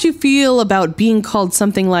 How'd you feel about being called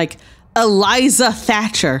something like Eliza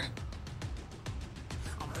Thatcher?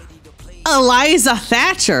 Eliza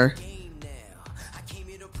Thatcher?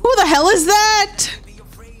 Who the hell is that?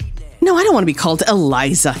 No, I don't want to be called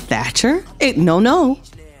Eliza Thatcher. No.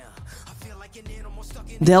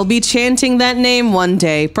 They'll be chanting that name one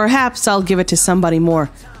day. Perhaps I'll give it to somebody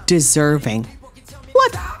more deserving.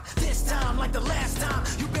 What?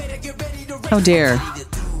 How dare?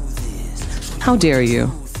 How dare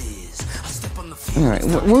you? Alright,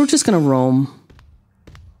 we're just gonna roam.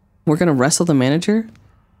 We're gonna wrestle the manager?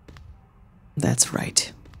 That's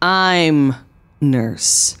right. I'm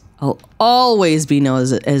Nurse. I'll always be known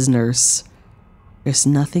as Nurse. There's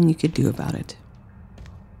nothing you could do about it.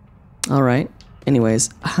 Alright. Anyways,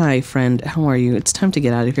 hi friend, how are you? It's time to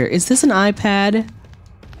get out of here. Is this an iPad?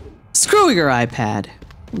 Screw your iPad.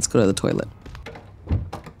 Let's go to the toilet.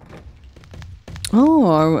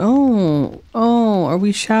 Oh, are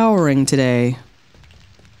we showering today?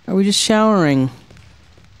 Are we just showering?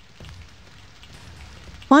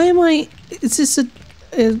 Why am I... Is this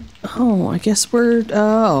oh, I guess we're...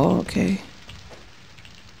 Oh, okay.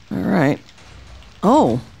 Alright.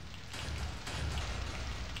 Oh.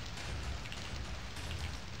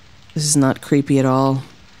 This is not creepy at all.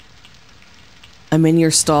 I'm in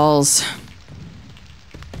your stalls.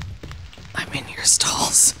 I'm in your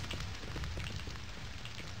stalls.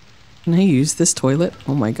 Can I use this toilet?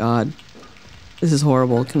 Oh my god. This is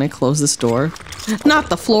horrible. Can I close this door? Not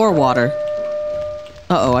the floor water!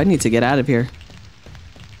 Uh-oh, I need to get out of here.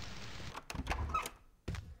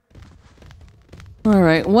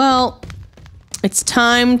 Alright, well... It's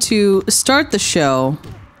time to start the show.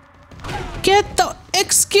 Get the...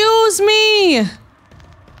 Excuse me!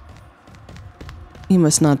 You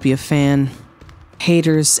must not be a fan.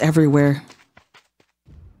 Haters everywhere.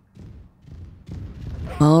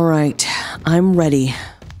 Alright, I'm ready.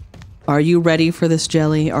 Are you ready for this,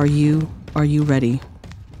 Jelly? Are you ready?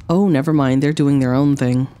 Oh, never mind, they're doing their own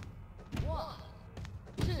thing. 1,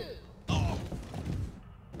 2.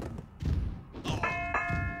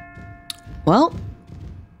 Well,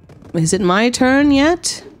 is it my turn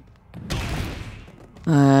yet?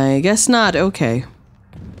 I guess not, okay.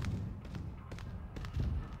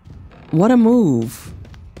 What a move.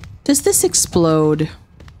 Does this explode?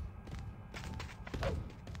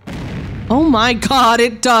 Oh my god,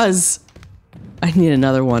 it does! I need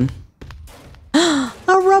another one. A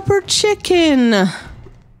rubber chicken!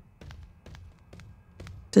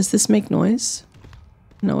 Does this make noise?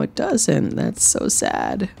 No, it doesn't. That's so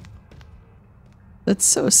sad. That's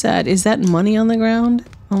so sad. Is that money on the ground?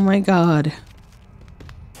 Oh my god.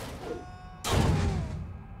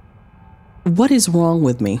 What is wrong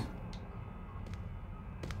with me?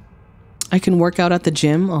 I can work out at the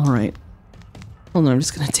gym? Alright. Hold on, I'm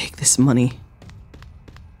just gonna take this money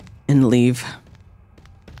and leave.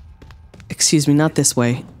 Excuse me, not this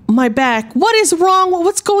way. My back! What is wrong?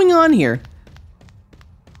 What's going on here?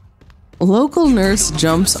 Local nurse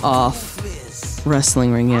jumps off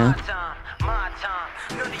wrestling ring, yeah.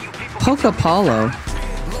 Poke Apollo.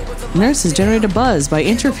 Nurse has generated a buzz by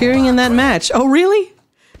interfering in that match. Oh, really?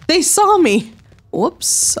 They saw me! Whoops,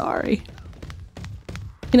 sorry.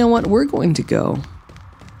 You know what? We're going to go.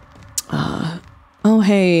 Oh,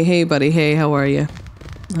 hey, buddy. Hey, how are you?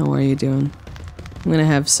 How are you doing? I'm gonna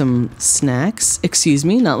have some snacks. Excuse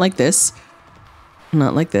me, not like this.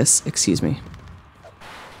 Not like this. Excuse me.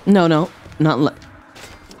 No, not like...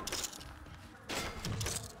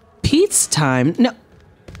 It's time. No.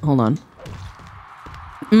 Hold on.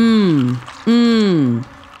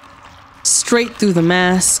 Straight through the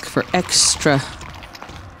mask for extra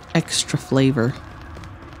flavor.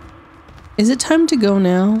 Is it time to go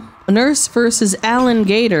now? A nurse versus Alan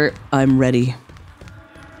Gator. I'm ready.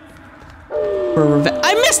 For revenge.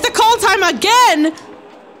 I missed the call time again!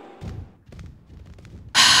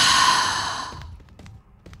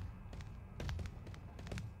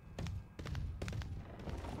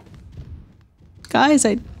 Guys,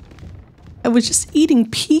 I was just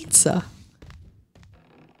eating pizza.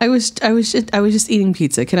 I was just eating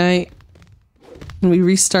pizza. Can we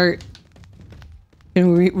restart?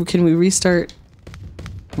 Can we restart?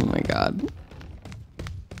 Oh my god.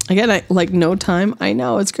 Again, like no time. I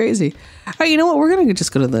know, it's crazy. All right, you know what? We're gonna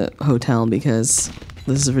just go to the hotel because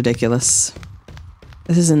this is ridiculous.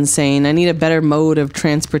 This is insane. I need a better mode of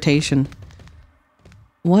transportation.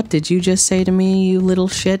 What did you just say to me, you little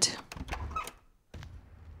shit?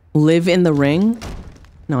 Live in the ring?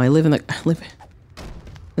 No, I live in the...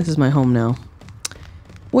 This is my home now.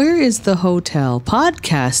 Where is the hotel?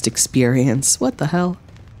 Podcast experience. What the hell?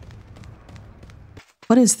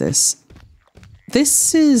 What is this?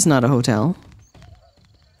 This is not a hotel.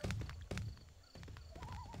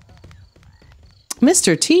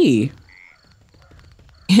 Mr. T.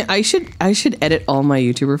 I should edit all my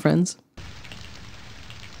YouTuber friends.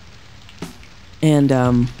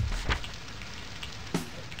 And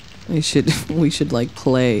we should like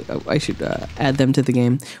play. I should add them to the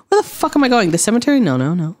game. Where the fuck am I going? The cemetery? No,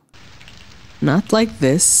 no, no. Not like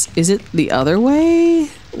this. Is it the other way?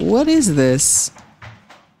 What is this?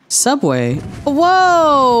 Subway.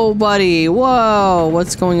 Whoa, buddy. Whoa.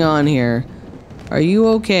 What's going on here? Are you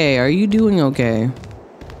okay? Are you doing okay?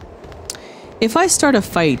 If I start a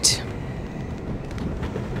fight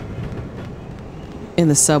in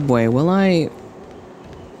the subway, will I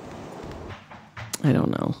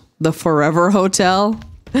don't know. The Forever Hotel?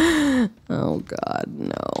 Oh god,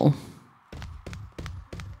 no.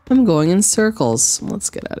 I'm going in circles.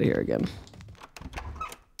 Let's get out of here again.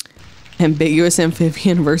 Ambiguous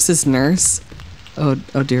amphibian versus nurse. Oh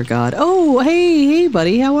dear god. Oh, hey,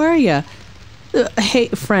 buddy, how are ya? Hey,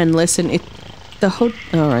 friend, listen,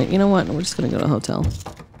 alright, you know what? We're just gonna go to the hotel.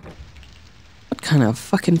 What kind of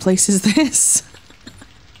fucking place is this?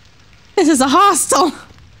 This is a hostel!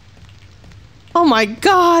 Oh my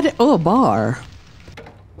god! Oh, a bar.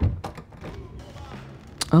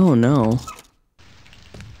 Oh no.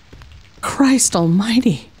 Christ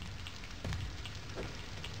almighty.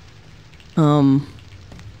 I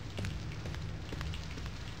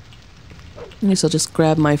guess I'll just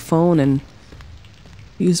grab my phone and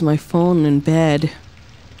use my phone in bed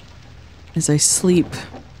as I sleep.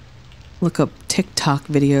 Look up TikTok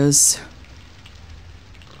videos.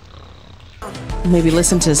 Maybe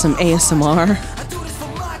listen to some ASMR.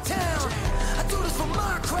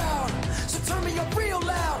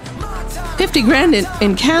 50 grand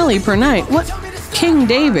in Cali per night. What? King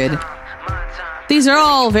David. These are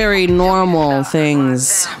all very normal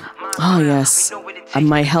things. Oh yes,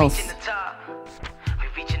 my health.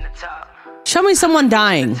 Show me someone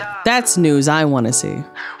dying. That's news I want to see.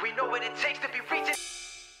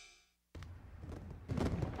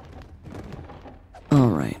 All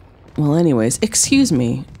right. Well, anyways, excuse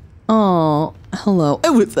me. Oh, hello.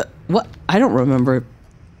 Oh, what? I don't remember.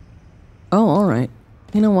 Oh, all right.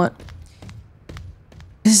 You know what?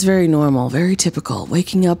 This is very normal, very typical.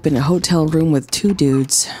 Waking up in a hotel room with two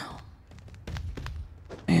dudes.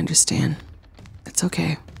 I understand. It's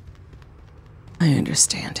okay. I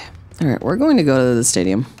understand. All right, we're going to go to the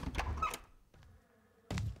stadium.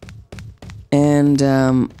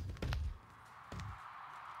 And,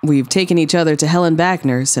 we've taken each other to hell and back,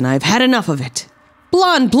 nurse, and I've had enough of it.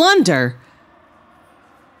 Blonde blunder!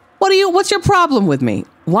 What's your problem with me?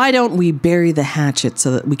 Why don't we bury the hatchet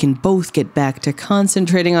so that we can both get back to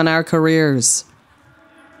concentrating on our careers?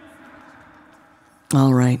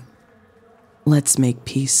 All right. Let's make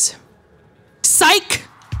peace. Psych!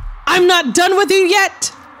 I'm not done with you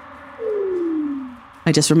yet!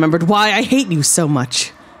 I just remembered why I hate you so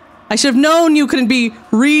much. I should have known you couldn't be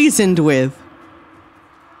reasoned with.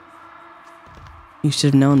 You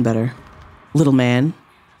should have known better, little man.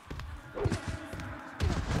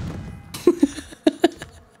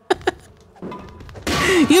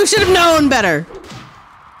 You should have known better.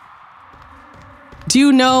 Do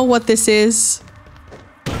you know what this is?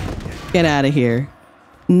 Get out of here.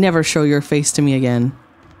 Never show your face to me again.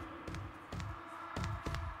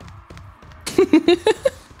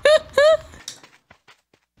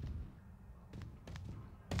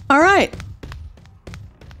 All right.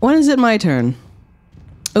 When is it my turn?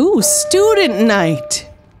 Ooh, student night.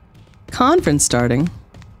 conference starting.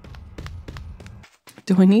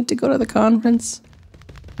 Do I need to go to the conference?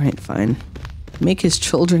 Alright, fine. Make his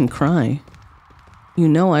children cry. You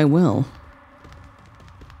know I will.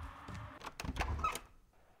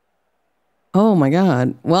 Oh my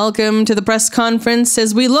god. Welcome to the press conference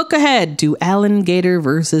as we look ahead to Alan Gator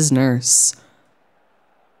versus Nurse.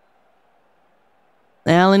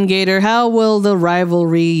 Alan Gator, how will the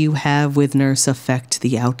rivalry you have with Nurse affect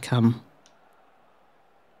the outcome?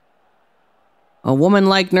 A woman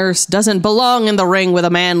like Nurse doesn't belong in the ring with a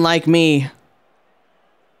man like me.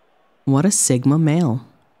 What a Sigma male.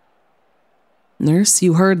 Nurse,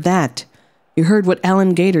 you heard that. You heard what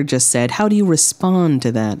Alan Gator just said. How do you respond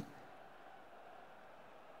to that?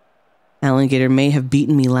 Alan Gator may have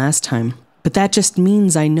beaten me last time, but that just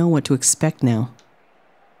means I know what to expect now.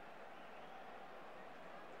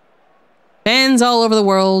 Fans all over the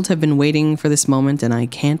world have been waiting for this moment, and I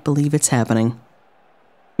can't believe it's happening.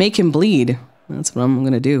 Make him bleed. That's what I'm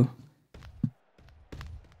gonna do.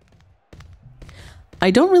 I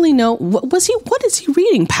don't really know. What is he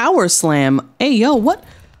reading? Power Slam. Hey, yo, what?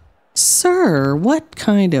 Sir, what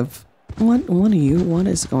kind of... What are you? What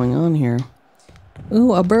is going on here?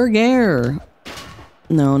 Ooh, a burger.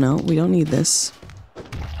 No, we don't need this.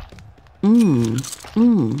 Alright,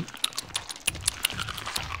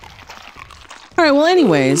 well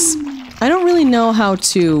anyways, I don't really know how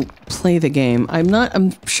to play the game.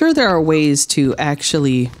 I'm sure there are ways to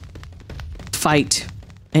actually fight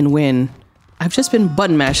and win. I've just been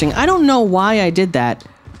button mashing. I don't know why I did that.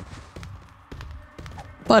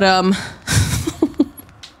 But,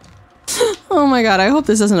 oh my god, I hope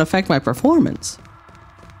this doesn't affect my performance.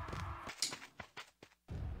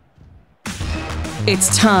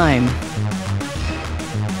 It's time.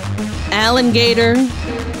 Alan Gator,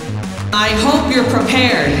 I hope you're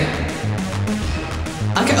prepared.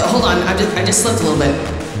 Okay, hold on. I just slipped a little bit.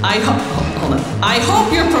 Hold on. I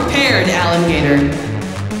hope you're prepared, Alan Gator.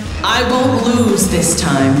 I won't lose this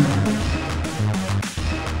time.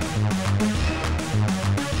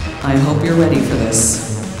 I hope you're ready for this.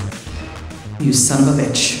 You son of a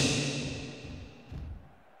bitch.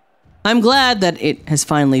 I'm glad that it has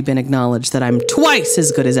finally been acknowledged that I'm twice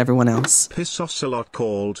as good as everyone else. Piss Ocelot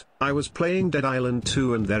called. I was playing Dead Island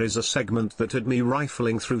 2 and there is a segment that had me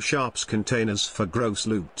rifling through Sharp's containers for gross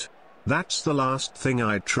loot. That's the last thing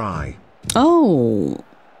I'd try. Oh,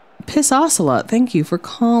 Piss Ocelot, thank you for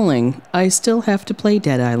calling. I still have to play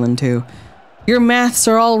Dead Island 2. Your maths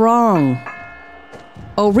are all wrong.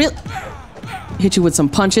 Oh, really? Hit you with some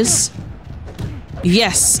punches.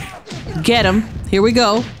 Yes. Get him. Here we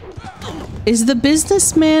go. Is the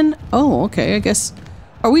businessman... Oh, okay, I guess...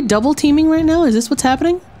 Are we double teaming right now? Is this what's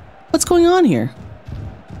happening? What's going on here?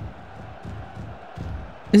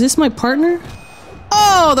 Is this my partner?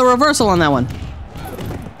 Oh, the reversal on that one.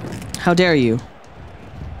 How dare you?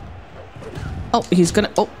 Oh, he's gonna...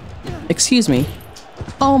 Oh, excuse me.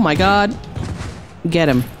 Oh my god. Get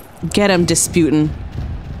him. Get him, Disputin'.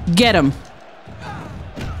 Get him.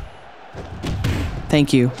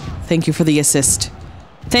 Thank you. Thank you for the assist.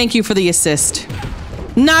 Thank you for the assist.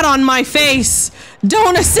 Not on my face!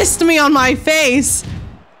 Don't assist me on my face!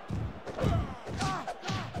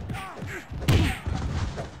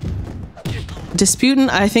 Disputin',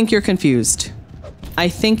 I think you're confused. I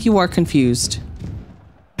think you are confused.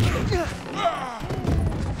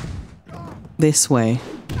 This way.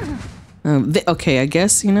 Okay, I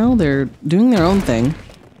guess, you know, they're doing their own thing.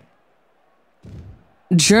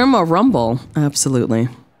 Germa Rumble. Absolutely.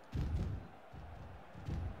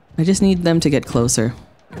 I just need them to get closer.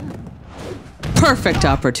 Perfect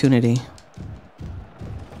opportunity.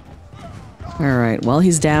 Alright, well,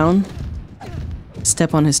 he's down.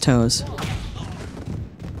 Step on his toes.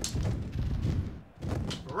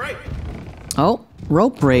 Oh,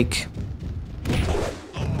 rope break.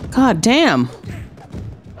 God damn.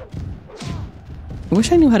 I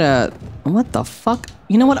wish I knew how to... What the fuck?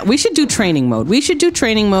 You know what? We should do training mode. We should do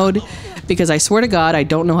training mode because I swear to God, I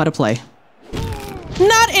don't know how to play.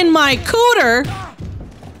 Not in my cooter!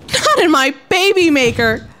 Not in my baby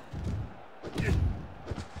maker!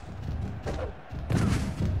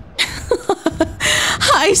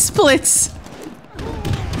 High splits!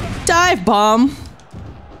 Dive bomb!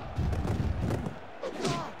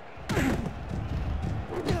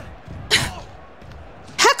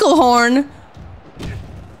 Heckle horn!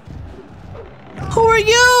 Who are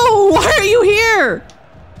you? Why are you here?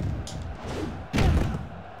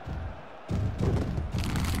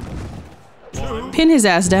 Pin his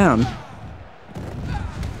ass down.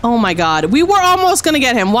 Oh my god. We were almost gonna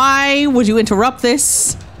get him. Why would you interrupt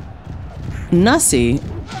this? Nussy.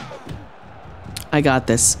 I got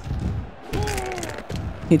this.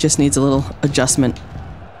 He just needs a little adjustment.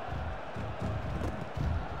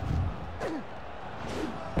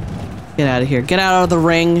 Get out of here. Get out of the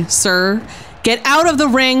ring, sir. Get out of the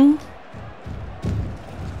ring.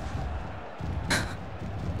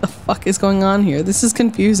 The fuck is going on here? This is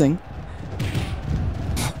confusing.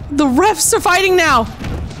 The refs are fighting now.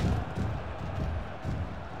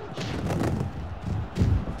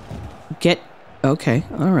 Okay,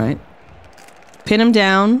 all right. Pin him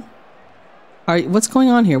down. What's going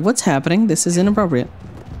on here? What's happening? This is inappropriate.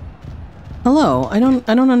 Hello, I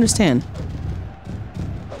don't understand.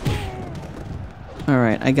 All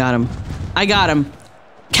right, I got him. I got him.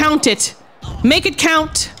 Count it. Make it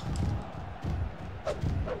count.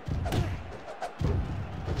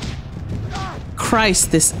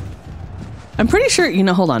 Christ, this... I'm pretty sure, you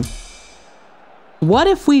know, hold on. What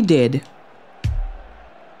if we did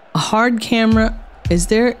a hard camera? Is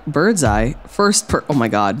there bird's eye? Oh my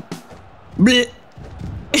god. Blech.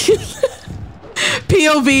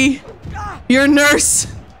 POV. You're a nurse.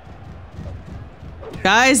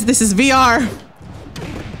 Guys, this is VR.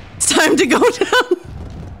 It's time to go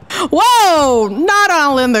down. Whoa! Not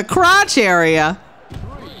all in the crotch area.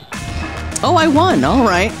 Oh, I won. All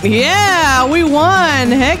right. Yeah, we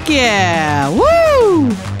won. Heck yeah. Woo!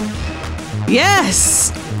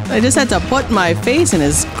 Yes. I just had to put my face in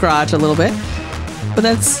his crotch a little bit. But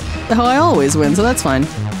that's how I always win, so that's fine.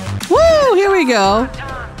 Woo! Here we go.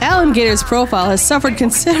 Alan Gator's profile has suffered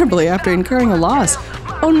considerably after incurring a loss.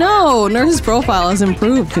 Oh no! Nurse's profile has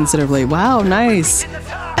improved considerably. Wow, nice.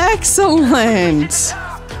 Excellent.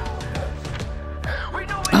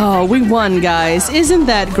 Oh, we won, guys. Isn't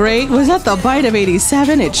that great? Was that the bite of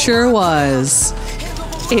 87? It sure was.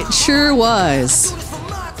 It sure was.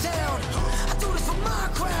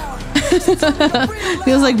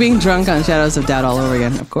 Feels like being drunk on Shadows of Doubt all over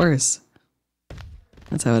again. Of course.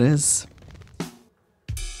 That's how it is.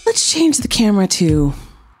 Let's change the camera to...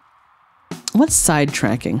 What's side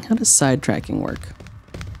tracking? How does side tracking work?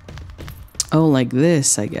 Oh, like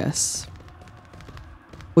this, I guess.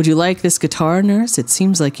 Would you like this guitar, nurse? It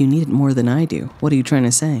seems like you need it more than I do. What are you trying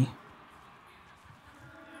to say?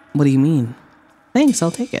 What do you mean? Thanks,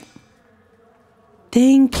 I'll take it.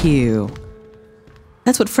 Thank you.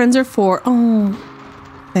 That's what friends are for. Oh,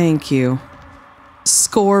 thank you.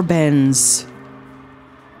 Score bends.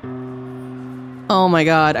 Oh my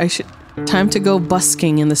god, time to go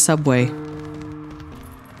busking in the subway.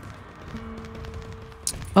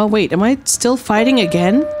 Oh wait, am I still fighting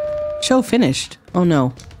again? Show finished. Oh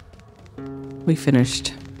no. We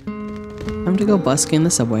finished. Time to go busking in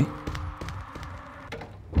the subway.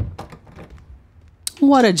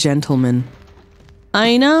 What a gentleman.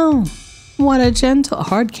 I know. What a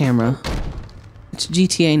hard camera. It's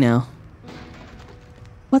GTA now.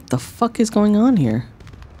 What the fuck is going on here?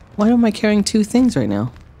 Why am I carrying two things right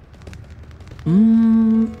now?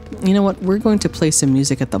 You know what? We're going to play some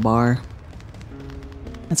music at the bar.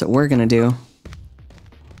 That's what we're gonna do.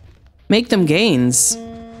 Make them gains.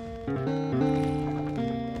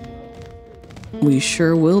 We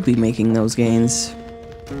sure will be making those gains.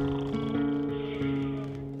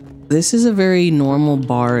 This is a very normal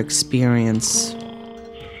bar experience.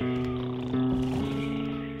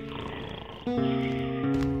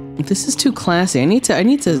 This is too classy. I need to...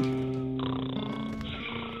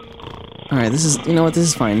 Alright, this is... You know what? This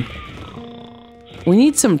is fine. We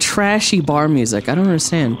need some trashy bar music. I don't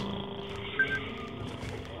understand.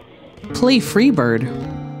 Play Freebird.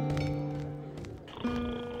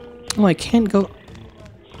 Oh, I can't go...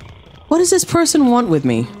 What does this person want with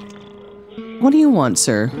me? What do you want,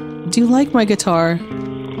 sir? Do you like my guitar?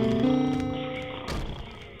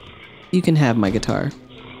 You can have my guitar.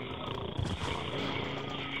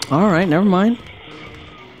 Alright, never mind.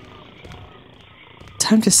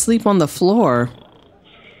 Time to sleep on the floor.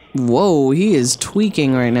 Whoa, he is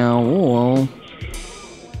tweaking right now. Whoa.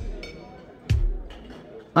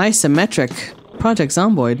 Isometric. Project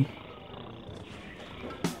Zomboid.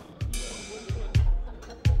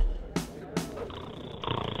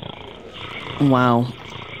 Wow.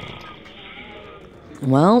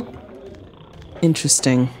 Well,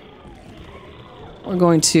 interesting. We're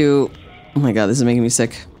going to... Oh my god, this is making me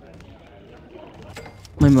sick.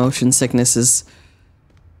 My motion sickness is...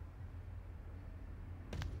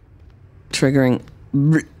 triggering.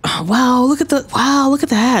 Wow, look at the... Wow, look at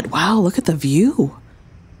that. Wow, look at the view.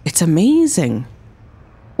 It's amazing.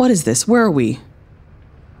 What is this? Where are we?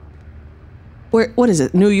 What is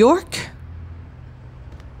it? New York?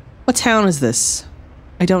 What town is this?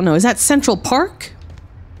 I don't know. Is that Central Park?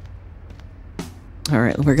 All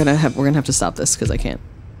right, we're gonna have to stop this because I can't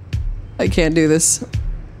do this.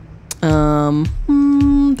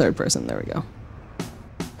 Third person. There we go.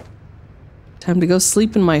 Time to go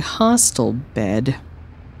sleep in my hostel bed.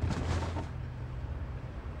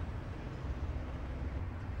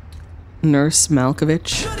 Nurse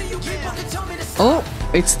Malkovich. Oh,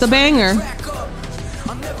 it's the banger.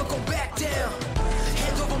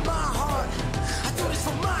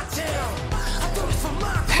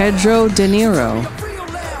 Pedro De Niro.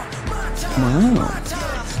 Wow.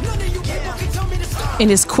 In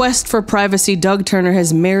his quest for privacy, Doug Turner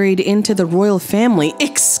has married into the royal family.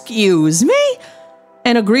 Excuse me?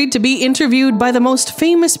 And agreed to be interviewed by the most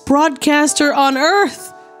famous broadcaster on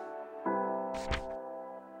Earth.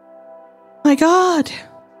 My God.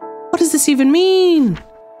 What does this even mean?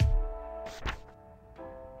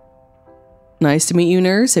 Nice to meet you,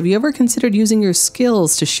 nurse. Have you ever considered using your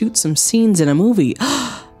skills to shoot some scenes in a movie?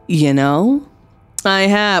 You know? I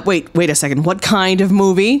have. Wait a second. What kind of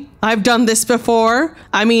movie? I've done this before.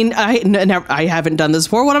 I mean, I haven't done this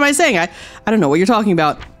before. What am I saying? I don't know what you're talking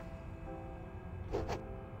about.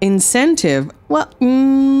 Incentive. Well,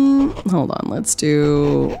 hold on. Let's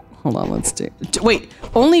do. Wait,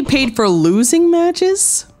 only paid for losing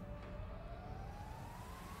matches?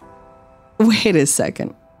 Wait a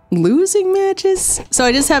second. Losing matches? So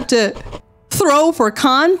I just have to throw for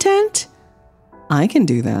content? I can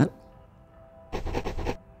do that.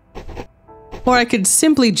 Or I could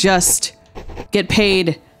simply just get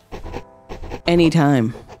paid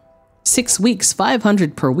anytime. 6 weeks,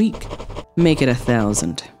 500 per week. Make it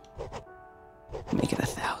 1,000. Make it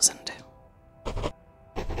 1,000.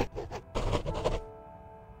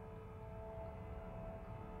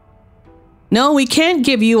 No, we can't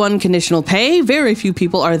give you unconditional pay. Very few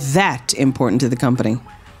people are that important to the company.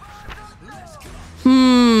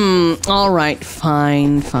 All right,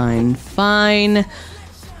 fine.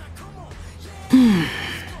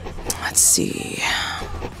 Let's see.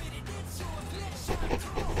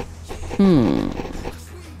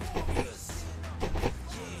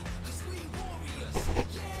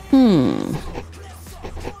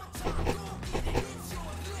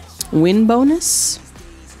 Win bonus?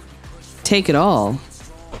 Take it all.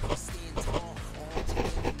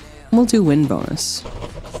 We'll do win bonus.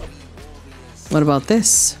 What about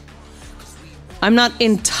this? I'm not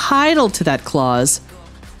entitled to that clause.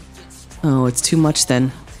 Oh, it's too much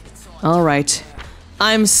then. All right.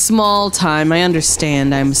 I'm small time. I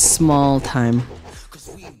understand. I'm small time.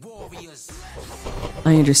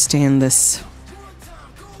 I understand this.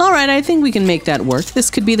 All right, I think we can make that work. This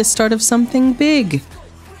could be the start of something big.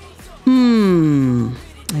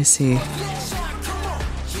 I see.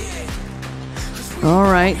 All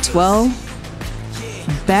right, well,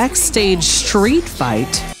 backstage street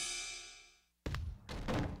fight.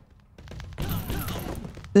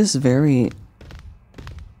 This is very...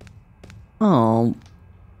 Oh.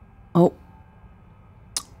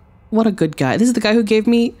 What a good guy. This is the guy who gave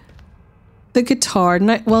me the guitar.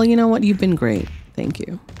 Well, you know what? You've been great. Thank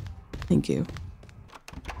you. Thank you.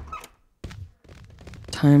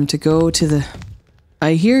 Time to go to the...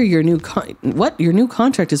 I hear your new Your new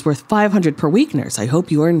contract is worth 500 per week, nurse. I hope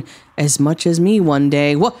you earn as much as me one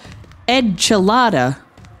day. What? Ed Chilada.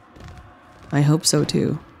 I hope so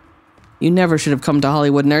too. You never should have come to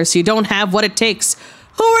Hollywood, nurse. You don't have what it takes.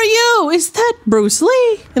 Who are you? Is that Bruce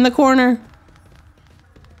Lee in the corner?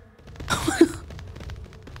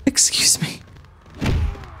 Excuse me.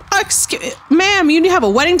 Ma'am, you have a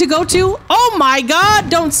wedding to go to? Oh my God,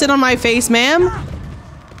 don't sit on my face, ma'am.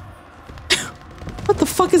 What the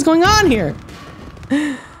fuck is going on here?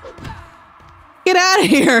 Get out of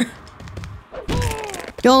here.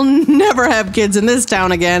 You'll never have kids in this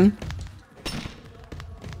town again.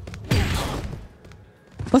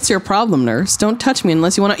 What's your problem, nurse? Don't touch me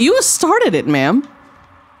unless you want to. You started it, ma'am.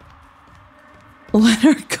 Let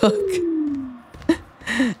her cook.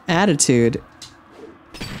 Attitude.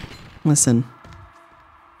 Listen.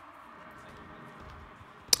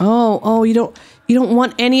 Oh, you don't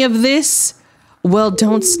want any of this? Well,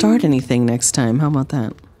 don't start anything next time. How about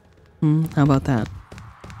that? How about that?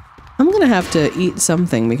 I'm gonna have to eat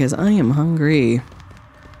something because I am hungry.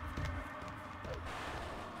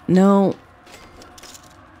 No.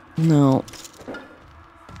 No.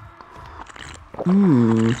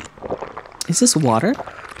 Is this water?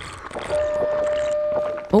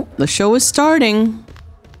 Oh, the show is starting.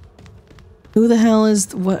 Who the hell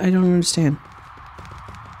is... What? I don't understand.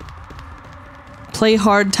 Play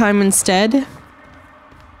hard time instead?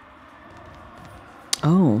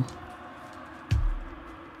 Oh.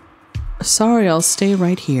 Sorry, I'll stay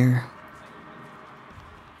right here.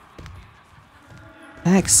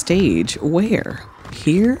 Backstage? Where?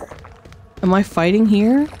 Here? Am I fighting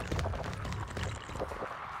here?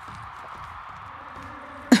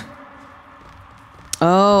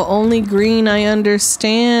 Oh, only green, I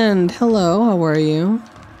understand. Hello, how are you?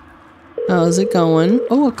 How's it going?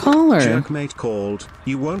 Oh, a caller. Jerkmate called.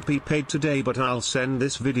 You won't be paid today, but I'll send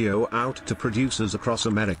this video out to producers across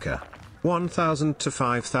America. $1,000 to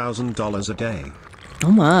 $5,000 a day.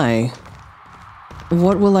 Oh my.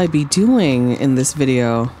 What will I be doing in this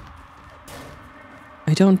video?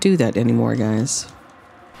 I don't do that anymore, guys.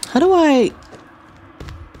 How do I...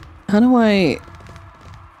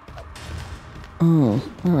 Oh,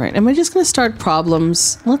 alright. Am I just gonna start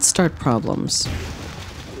problems? Let's start problems.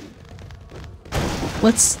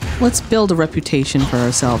 Let's build a reputation for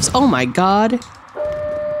ourselves. Oh my god!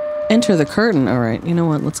 Enter the curtain. Alright, you know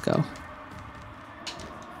what? Let's go.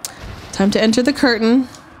 Time to enter the curtain.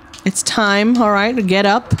 It's time, alright, get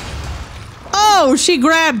up. Oh, she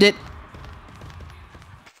grabbed it!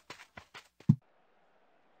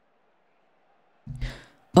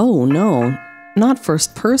 Oh no, not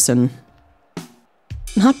first person.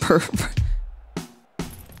 Not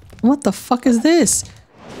What the fuck is this?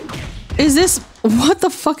 What the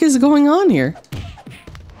fuck is going on here?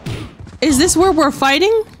 Is this where we're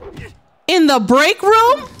fighting? In the break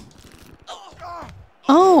room?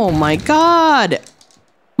 Oh my god!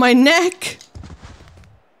 My neck!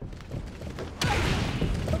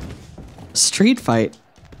 Street fight.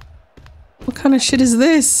 What kind of shit is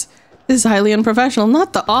this? This is highly unprofessional.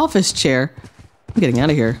 Not the office chair. I'm getting out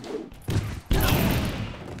of here.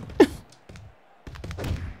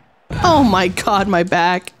 Oh my god, my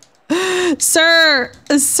back. Sir!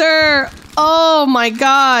 Sir! Oh my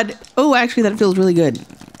god! Oh, actually, that feels really good.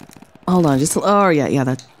 Hold on, just... Oh, yeah,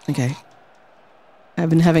 that... Okay. I've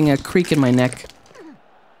been having a creak in my neck.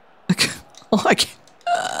 Oh,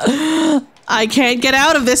 I can't get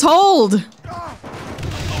out of this hold!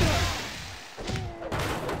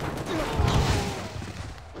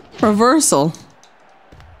 Reversal.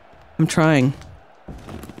 I'm trying.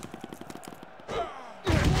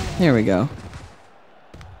 There we go.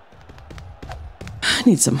 I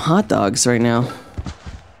need some hot dogs right now.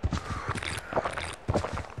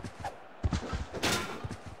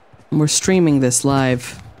 We're streaming this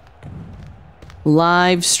live.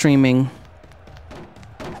 Live streaming.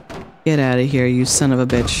 Get out of here, you son of a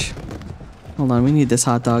bitch. Hold on, we need this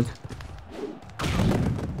hot dog.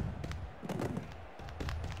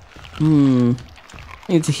 I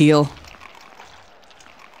need to heal.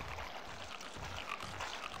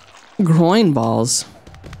 Groin balls.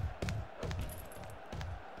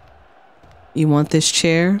 You want this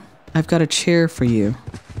chair? I've got a chair for you.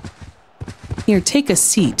 Here, take a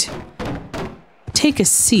seat. Take a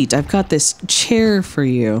seat. I've got this chair for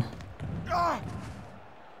you.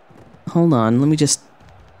 Hold on, let me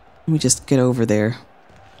just get over there.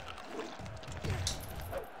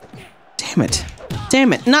 Damn it.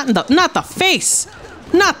 Damn it. Not the face.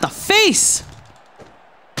 Not the face.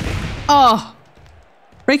 Oh.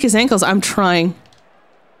 Break his ankles. I'm trying.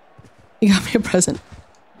 You got me a present.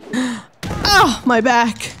 Oh, my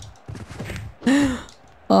back.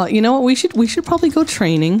 You know what? We should probably go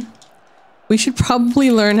training. We should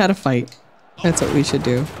probably learn how to fight. That's what we should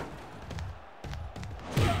do.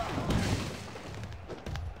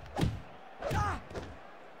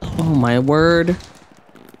 Oh my word.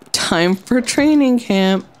 Time for training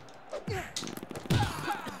camp.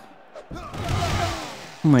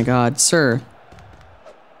 Oh my god, sir.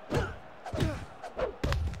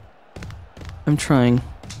 I'm trying.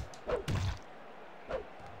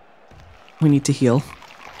 We need to heal.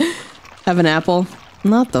 Have an apple.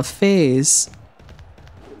 Not the phase.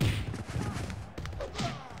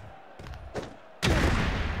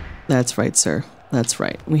 That's right, sir. That's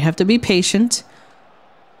right. We have to be patient.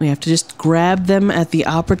 We have to just grab them at the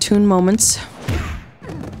opportune moments.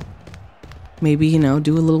 Maybe, you know,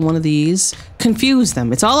 do a little one of these. Confuse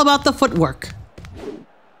them. It's all about the footwork.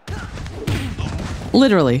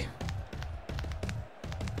 Literally.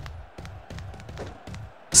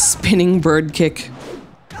 Spinning bird kick.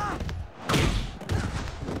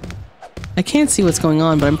 I can't see what's going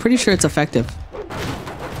on, but I'm pretty sure it's effective.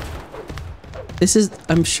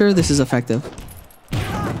 I'm sure this is effective.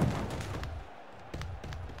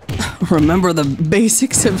 Remember the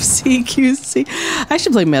basics of CQC. I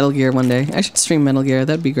should play Metal Gear one day. I should stream Metal Gear.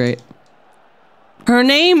 That'd be great. Her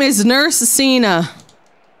name is Nurse Cena.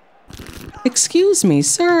 Excuse me,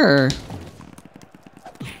 sir.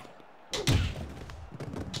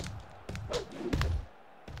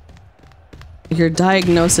 Your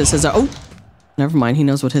diagnosis is oh, never mind. He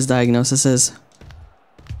knows what his diagnosis is.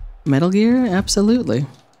 Metal Gear? Absolutely.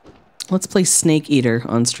 Let's play Snake Eater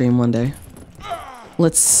on stream one day.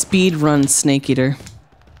 Let's speed run Snake Eater.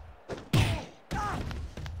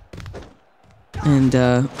 And,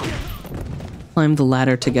 climb the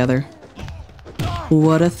ladder together.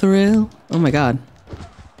 What a thrill. Oh my god.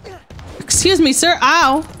 Excuse me, sir.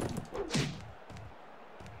 Ow!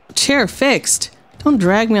 Chair fixed. Don't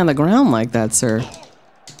drag me on the ground like that, sir.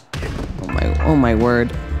 Oh my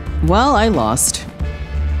word. Well, I lost.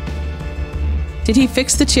 Did he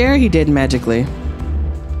fix the chair? He did magically.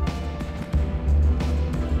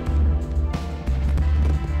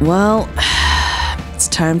 Well, it's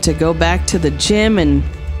time to go back to the gym and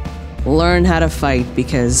learn how to fight,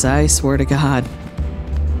 because I swear to God,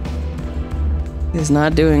 he's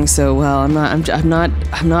not doing so well. I'm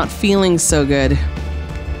not feeling so good.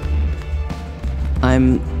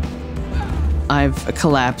 I've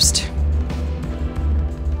collapsed.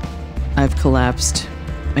 I've collapsed.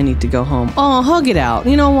 I need to go home. Oh, hug it out.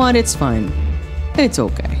 You know what? It's fine. It's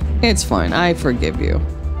okay. It's fine. I forgive you.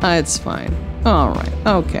 It's fine. Alright.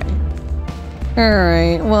 Okay.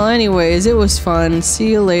 Alright. Well, anyways, it was fun.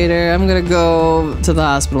 See you later. I'm gonna go to the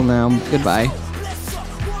hospital now. Goodbye.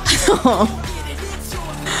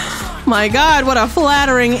 My God, what a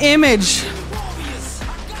flattering image.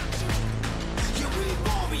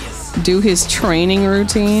 Do his training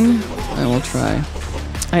routine? I will try.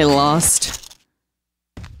 I lost.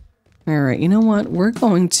 Alright, you know what? We're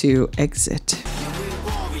going to exit.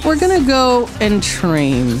 We're gonna go and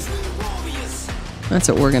train. That's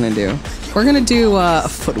what we're gonna do. We're gonna do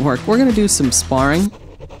footwork. We're gonna do some sparring.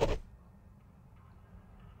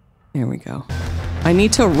 There we go. I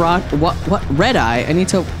need to what? Red Eye? I need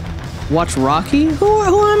to watch Rocky? Who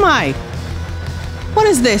am I? What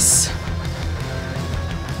is this?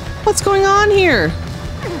 What's going on here?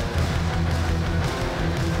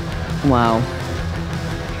 Wow.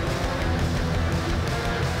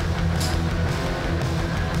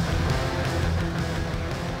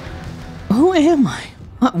 Who am I?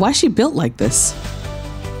 Why is she built like this?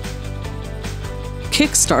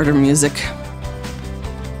 Kickstarter music.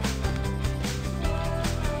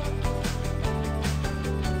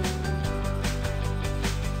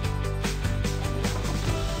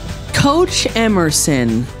 Coach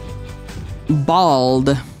Emerson.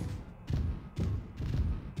 Bald.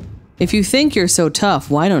 If you think you're so tough,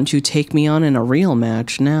 why don't you take me on in a real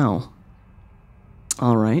match now?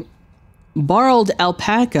 All right. Borrowed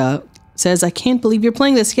Alpaca says, I can't believe you're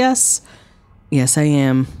playing this. Yes. Yes, I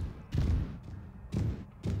am.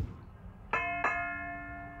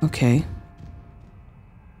 Okay.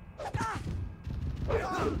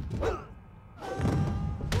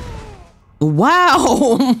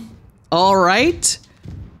 Wow. All right.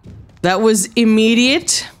 That was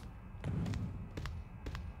immediate.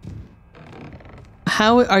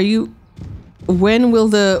 How are you? When will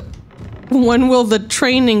the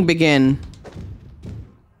training begin?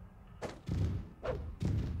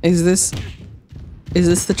 Is this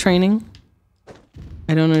the training?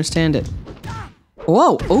 I don't understand it.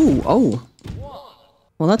 Whoa! Oh!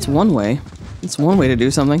 Well, that's one way. It's one way to do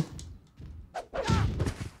something.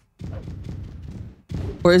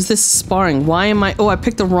 Or is this sparring? Why am I? Oh, I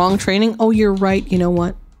picked the wrong training. Oh, you're right. You know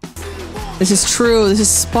what? This is true. This is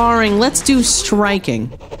sparring. Let's do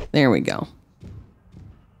striking. There we go.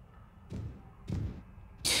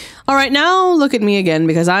 All right, now look at me again,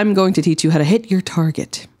 because I'm going to teach you how to hit your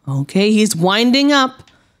target. Okay, he's winding up.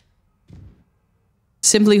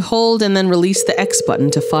 Simply hold and then release the X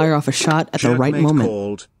button to fire off a shot at the right moment.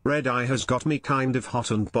 Called. Red Eye has got me kind of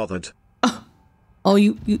hot and bothered. Oh,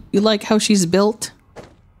 you like how she's built?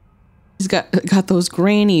 She's got those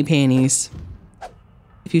granny panties.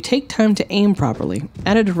 If you take time to aim properly,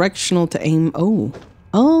 add a directional to aim. Oh.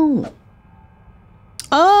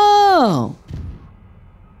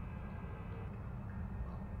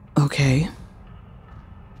 Okay.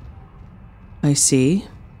 I see.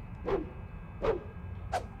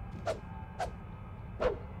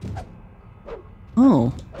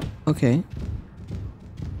 Oh. Okay.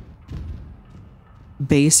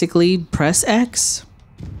 Basically, press X.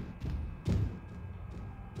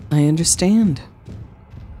 I understand.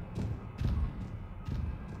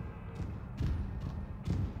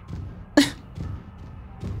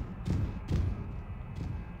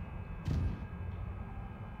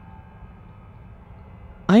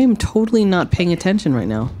 I am totally not paying attention right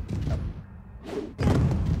now.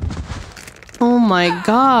 Oh my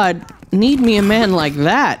God. Need me a man like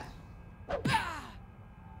that.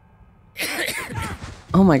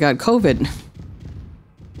 Oh my God, COVID.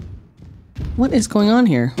 What is going on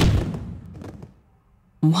here?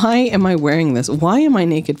 Why am I wearing this? Why am I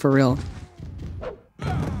naked for real?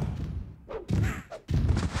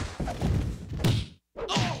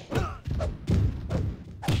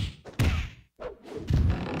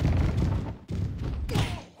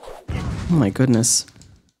 Oh my goodness.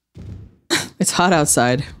 It's hot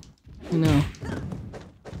outside. No.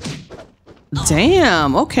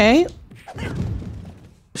 Damn, okay.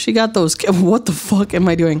 She got those. What the fuck am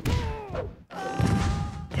I doing?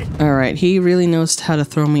 Alright, he really knows how to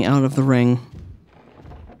throw me out of the ring.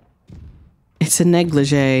 It's a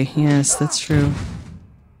negligee. Yes, that's true.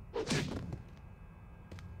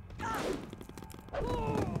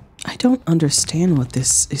 I don't understand what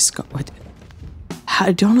this is. What?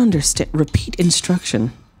 I don't understand. Repeat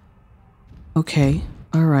instruction. Okay.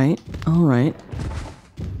 Alright. Alright.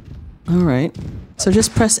 Alright. So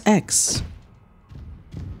just press X.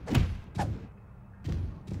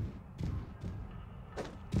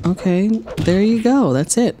 Okay, there you go.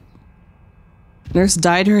 That's it. Nurse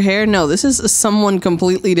dyed her hair? No, this is someone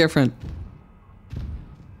completely different.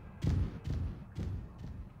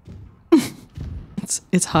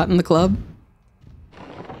 It's hot in the club.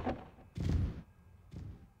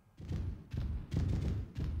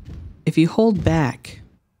 If you hold back.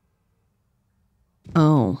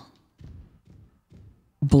 Oh.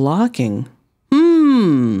 Blocking.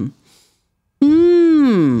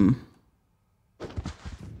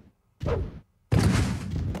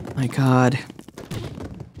 My God.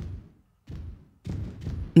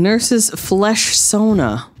 Nurse's flesh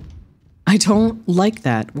sauna. I don't like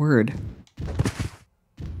that word.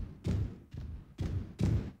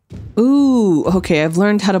 Ooh, okay, I've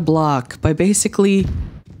learned how to block by basically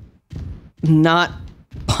not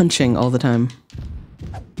punching all the time.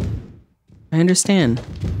 I understand.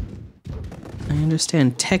 I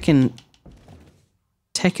understand. Tekken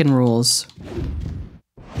rules.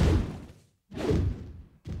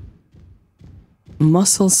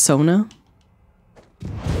 Muscle sauna?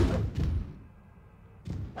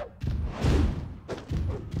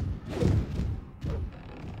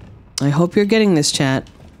 I hope you're getting this, chat,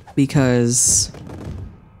 because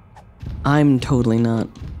I'm totally not.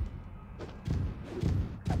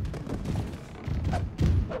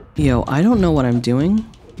 Yo, I don't know what I'm doing,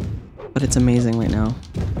 but it's amazing right now.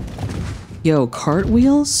 Yo,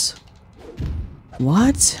 cartwheels?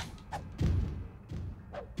 What?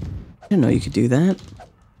 I didn't know you could do that.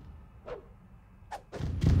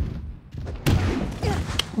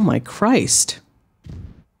 Oh my Christ.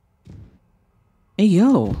 Hey,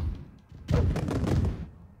 yo.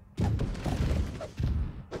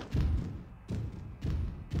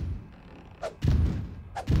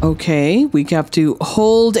 Okay, we have to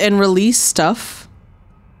hold and release stuff.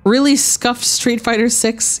 Really scuffed Street Fighter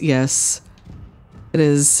 6? Yes, it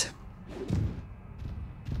is.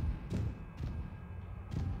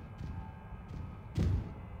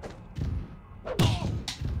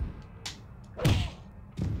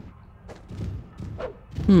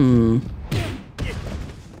 I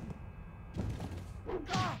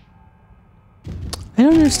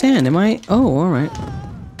don't understand. Am I? Oh, alright.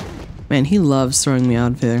 Man, he loves throwing me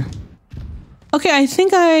out there. Okay, I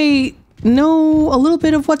think I know a little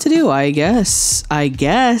bit of what to do, I guess. I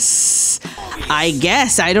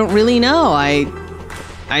don't really know.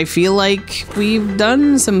 I feel like we've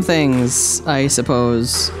done some things, I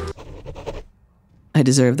suppose. I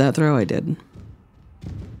deserved that throw, I did.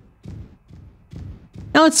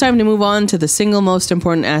 Now it's time to move on to the single most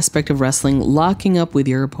important aspect of wrestling, locking up with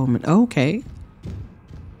your opponent. Okay.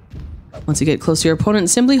 Once you get close to your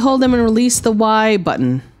opponent, simply hold them and release the Y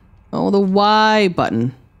button. Oh, the Y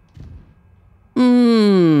button.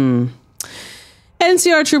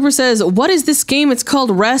 NCR Trooper says, what is this game? It's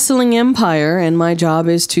called Wrestling Empire, and my job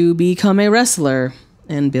is to become a wrestler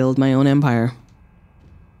and build my own empire.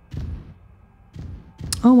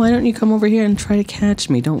 Oh, why don't you come over here and try to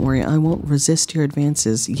catch me? Don't worry, I won't resist your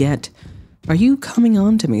advances yet. Are you coming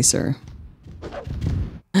on to me, sir?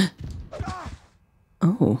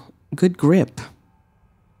 Oh, good grip.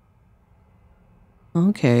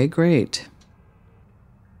 Okay, great.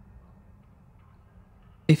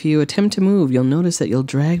 If you attempt to move, you'll notice that you'll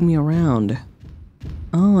drag me around.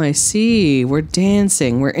 Oh, I see. We're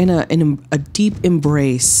dancing. We're in a deep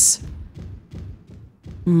embrace.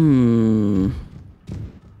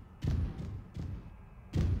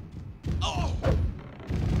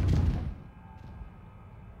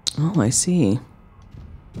 Oh, I see.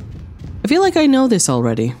 I feel like I know this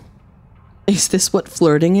already. Is this what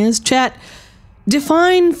flirting is? Chat,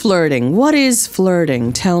 define flirting. What is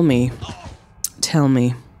flirting? Tell me. Tell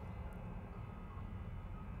me.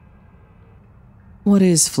 What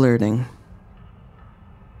is flirting?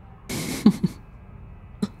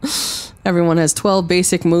 Everyone has 12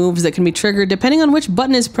 basic moves that can be triggered depending on which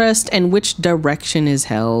button is pressed and which direction is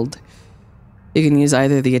held. You can use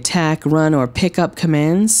either the attack, run, or pick up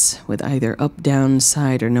commands with either up, down,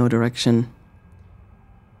 side, or no direction.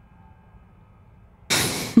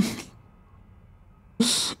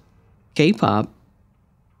 K-pop.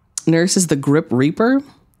 Nurse is the Grip Reaper? I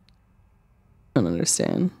don't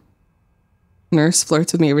understand. Nurse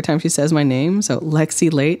flirts with me every time she says my name, so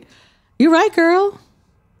Lexi late. You're right, girl.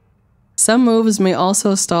 Some moves may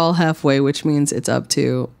also stall halfway, which means it's up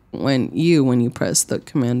to when you press the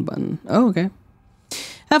command button. Oh, okay.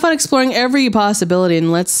 Have fun exploring every possibility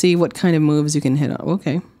and let's see what kind of moves you can hit on.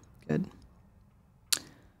 Okay, good.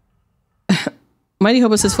 Mighty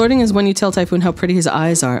Hobo says, flirting is when you tell Typhoon how pretty his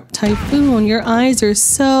eyes are. Typhoon, your eyes are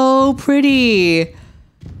so pretty.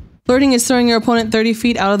 Flirting is throwing your opponent 30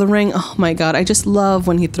 feet out of the ring. Oh my god, I just love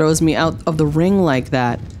when he throws me out of the ring like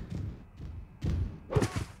that.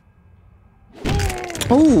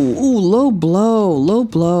 Oh, ooh, low blow, low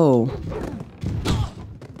blow.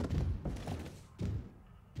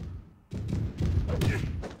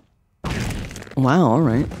 Wow,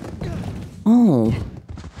 alright. Oh.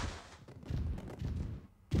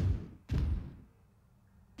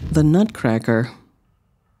 The Nutcracker.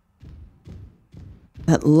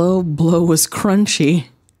 That low blow was crunchy.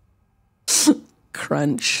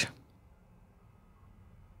 Crunch.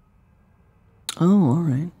 Oh,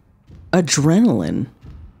 alright. Adrenaline.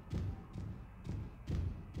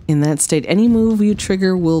 In that state, any move you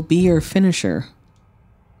trigger will be your finisher.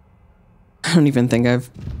 I don't even think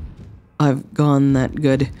I've gone that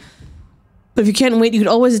good. But if you can't wait, you could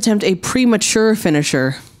always attempt a premature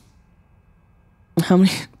finisher. How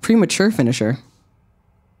many? Premature finisher.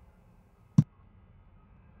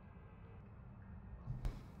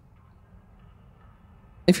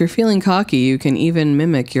 If you're feeling cocky, you can even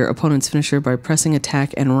mimic your opponent's finisher by pressing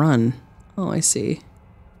attack and run. Oh, I see.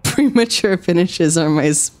 Premature finishes are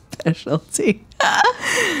my specialty.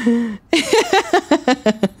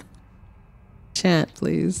 Chat,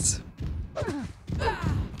 please.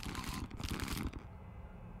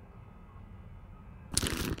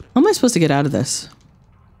 How am I supposed to get out of this?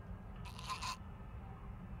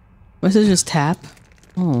 Was it just tap?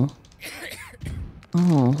 Oh.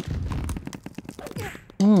 Oh.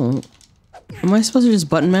 Oh. Am I supposed to just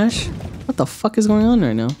button mash? What the fuck is going on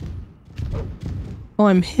right now? Oh,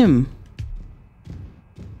 I'm him.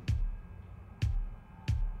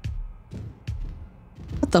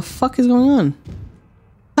 What the fuck is going on?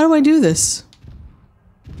 How do I do this?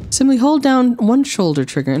 Simply hold down one shoulder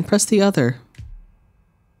trigger and press the other.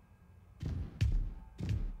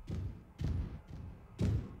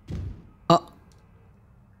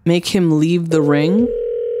 Make him leave the ring?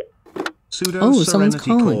 Pseudo Serenity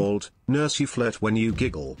called. Nurse, you flirt when you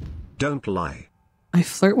giggle. Don't lie. I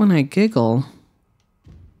flirt when I giggle.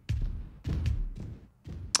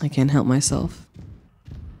 I can't help myself.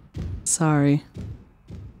 Sorry.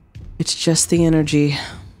 It's just the energy.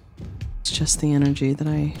 It's just the energy that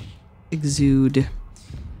I exude.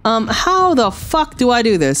 How the fuck do I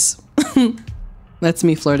do this? That's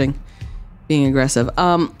me flirting. Being aggressive.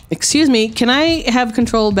 Excuse me, can I have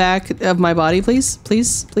control back of my body, please?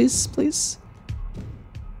 Please, please, please.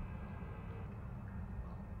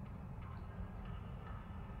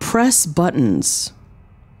 Press buttons.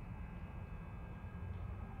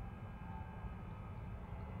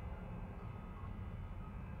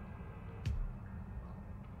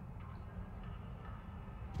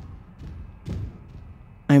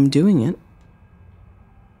 I'm doing it.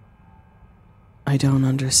 I don't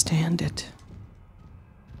understand it.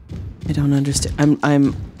 I don't understand.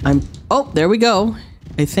 Oh, there we go.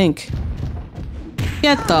 I think.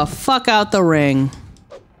 Get the fuck out the ring.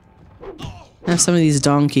 Have some of these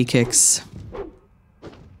donkey kicks.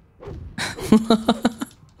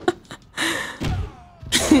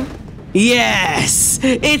 Yes!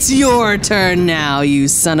 It's your turn now, you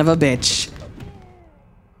son of a bitch.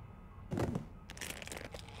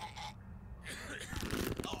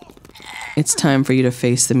 It's time for you to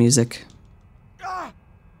face the music.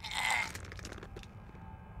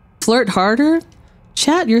 Flirt harder?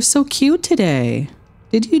 Chat, you're so cute today.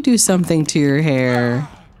 Did you do something to your hair?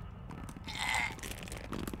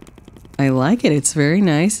 I like it. It's very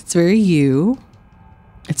nice. It's very you.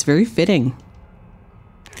 It's very fitting.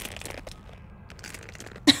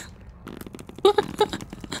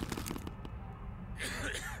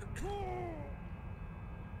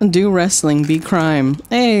 Do wrestling, be crime.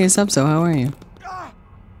 Hey, Subso, how are you?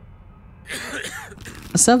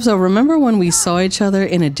 Subso, remember when we saw each other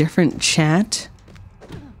in a different chat?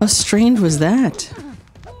 How strange was that?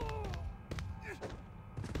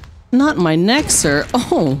 Not my neck, sir.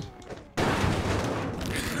 Oh.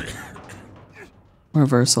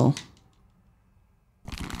 Reversal.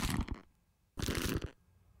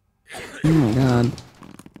 Oh my god.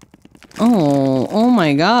 Oh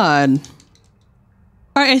my god.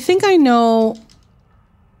 Alright, I think I know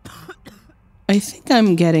I think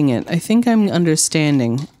I'm getting it. I think I'm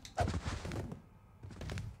understanding.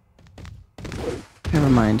 Never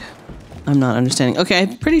mind. I'm not understanding. Okay,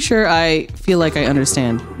 I'm pretty sure I feel like I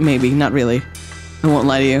understand. Maybe, not really. I won't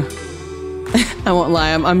lie to you. I won't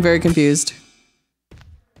lie, I'm very confused.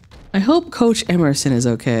 I hope Coach Emerson is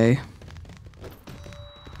okay.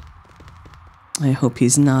 I hope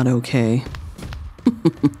he's not okay.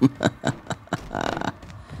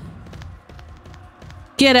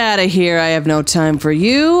 Get out of here, I have no time for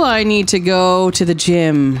you. I need to go to the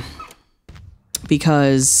gym.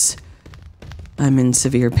 Because I'm in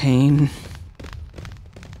severe pain.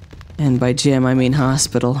 And by gym, I mean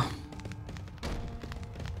hospital.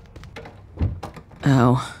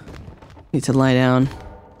 Ow. Need to lie down.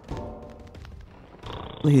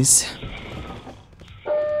 Please.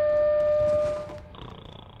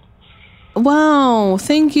 Wow,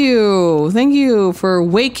 thank you. Thank you for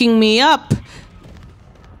waking me up.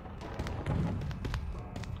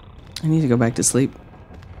 I need to go back to sleep.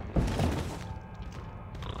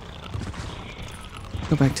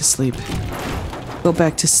 Go back to sleep. Go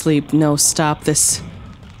back to sleep. No, stop this.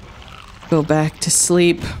 Go back to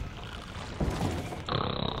sleep.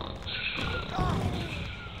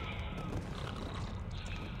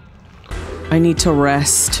 I need to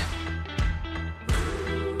rest.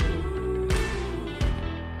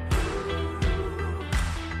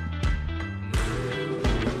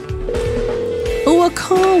 Oh, a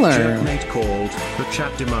caller. Checkmate called. The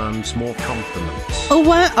chat demands more compliments. Oh,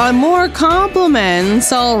 what? More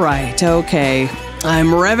compliments? All right, okay. I'm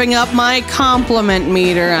revving up my compliment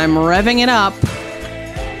meter. I'm revving it up.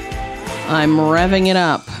 I'm revving it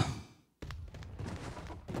up.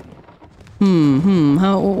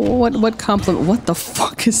 What compliment? What the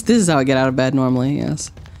fuck is this? Is how I get out of bed normally,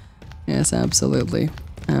 yes. Yes, absolutely.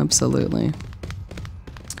 Absolutely.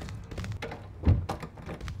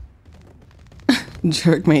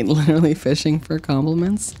 Jerkmate literally fishing for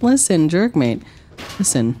compliments? Listen, Jerkmate.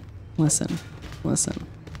 Listen.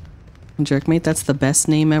 Jerkmate, that's the best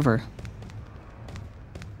name ever.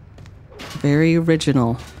 Very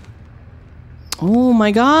original. Oh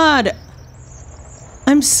my god!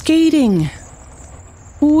 I'm skating!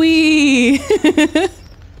 Wee!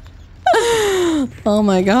 Oh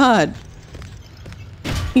my god.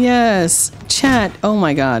 Yes. Chat. Oh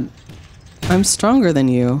my god. I'm stronger than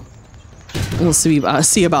you. We'll see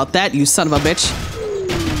about that, you son of a bitch.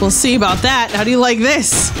 We'll see about that. How do you like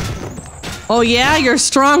this? Oh yeah? You're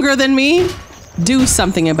stronger than me? Do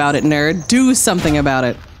something about it, nerd. Do something about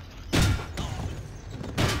it.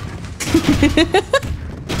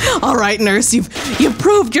 All right, nurse, you've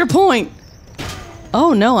proved your point.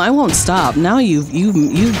 Oh no, I won't stop. Now you've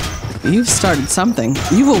started something.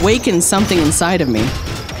 You've awakened something inside of me.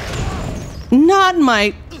 Not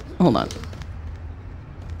my... Hold on.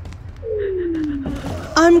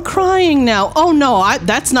 I'm crying now. Oh no,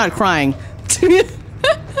 that's not crying.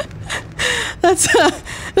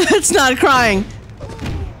 That's not crying.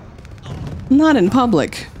 Not in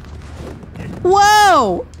public.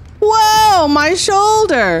 Whoa! Whoa, my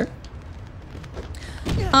shoulder!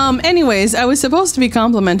 Anyways, I was supposed to be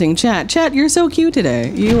complimenting Chat. Chat, you're so cute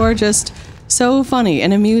today. You are just so funny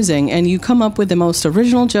and amusing, and you come up with the most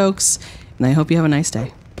original jokes, and I hope you have a nice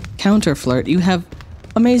day. Counter flirt, you have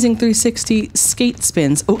amazing 360 skate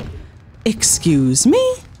spins. Oh, excuse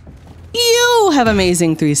me? You have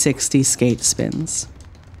amazing 360 skate spins.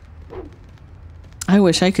 I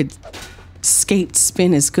wish I could skate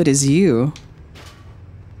spin as good as you.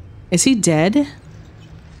 Is he dead?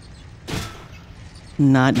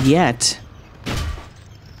 Not yet.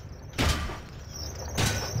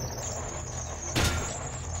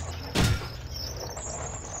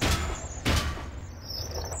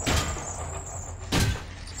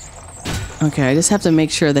 Okay, I just have to make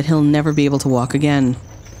sure that he'll never be able to walk again.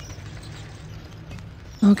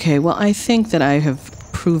 Okay, well, I think that I have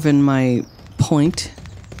proven my point.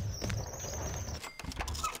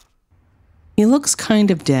 He looks kind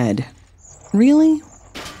of dead. Really?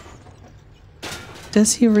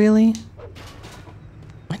 Does he really?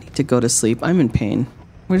 I need to go to sleep. I'm in pain.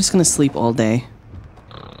 We're just gonna sleep all day.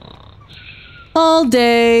 All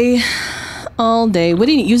day. All day.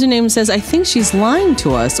 Witty username says, I think she's lying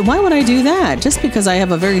to us. Why would I do that? Just because I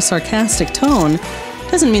have a very sarcastic tone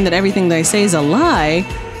doesn't mean that everything that I say is a lie.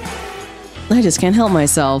 I just can't help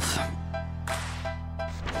myself.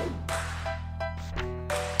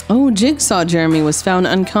 Oh, Jigsaw Jeremy was found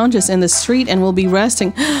unconscious in the street and will be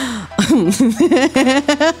resting. I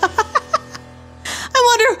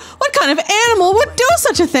wonder what kind of animal would do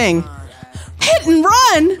such a thing? Hit and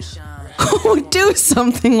run? Who would do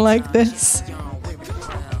something like this?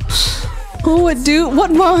 Who would do,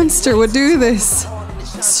 what monster would do this?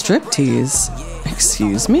 Striptease?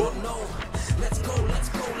 Excuse me?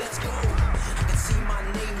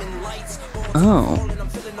 Oh.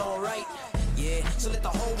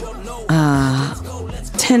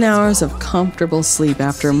 10 hours of comfortable sleep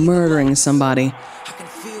after murdering somebody.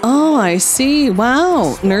 Oh, I see.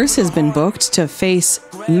 Wow. Nurse has been booked to face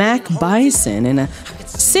Mac Bison in a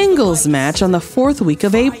singles match on the 4th week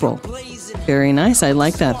of April. Very nice. I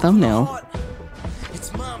like that thumbnail.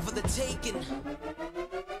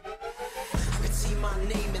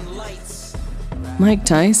 Mike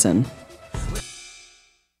Tyson.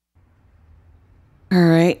 All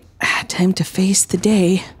right. Time to face the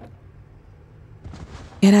day.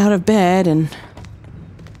 Get out of bed and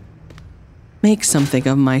make something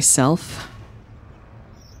of myself.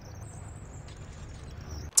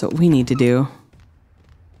 That's what we need to do.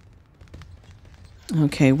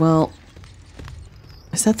 Okay, well,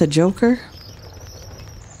 is that the Joker?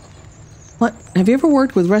 What? Have you ever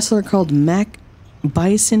worked with a wrestler called Mac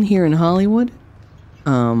Bison here in Hollywood?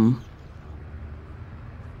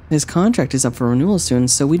 His contract is up for renewal soon,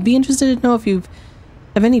 so we'd be interested to know if you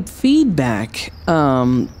have any feedback.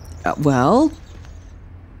 Well,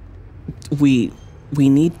 we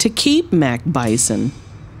need to keep Mac Bison.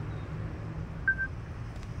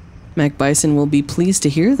 Mac Bison will be pleased to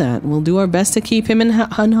hear that. We'll do our best to keep him in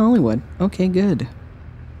Hollywood. Okay, good.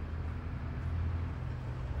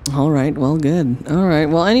 All right, well, good. All right,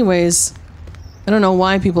 well, anyways, I don't know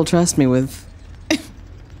why people trust me with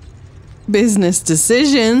business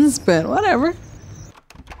decisions, but whatever.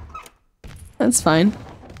 That's fine.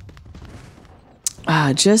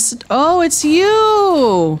 Oh, it's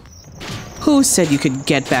you! Who said you could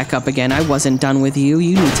get back up again? I wasn't done with you.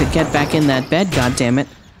 You need to get back in that bed, goddammit.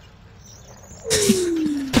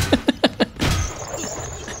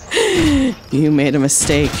 You made a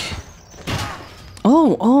mistake.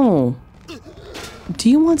 Oh. Do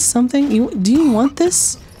you want something? Do you want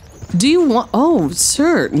this? Do you want... Oh,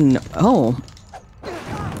 sir. No.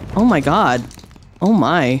 Oh my god. Oh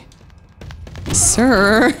my.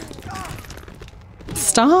 Sir.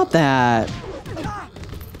 Stop that.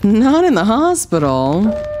 Not in the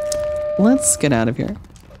hospital. Let's get out of here.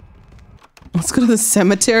 Let's go to the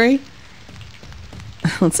cemetery.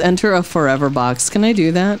 Let's enter a forever box. Can I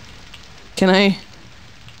do that? Can I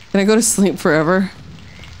go to sleep forever?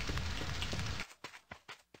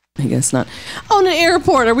 I guess not. Oh, an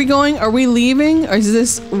airport. Are we leaving? Or is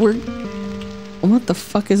this... What the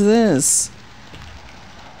fuck is this?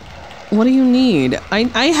 What do you need?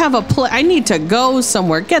 I have a I need to go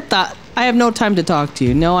somewhere. Get that. I have no time to talk to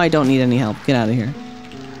you. No, I don't need any help. Get out of here.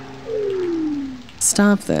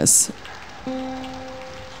 Stop this.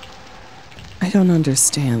 I don't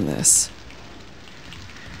understand this.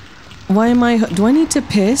 Why am I... Do I need to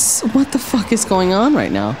piss? What the fuck is going on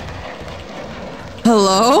right now?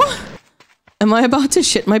 Hello? Am I about to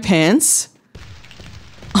shit my pants?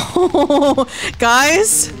 Oh,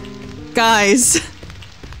 guys? Guys.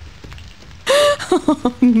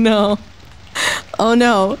 Oh, no. Oh,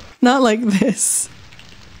 no. Not like this.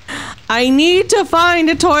 I need to find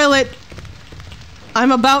a toilet.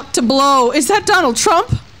 I'm about to blow. Is that Donald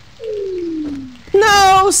Trump?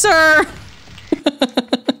 No, sir.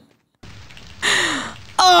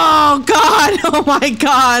 Oh, God. Oh, my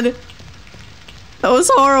God. That was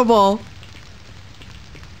horrible.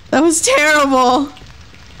 That was terrible.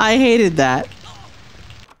 I hated that.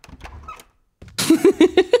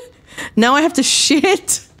 Now I have to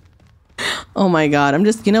shit. Oh my god, I'm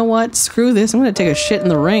just, you know what? Screw this. I'm gonna take a shit in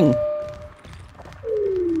the ring.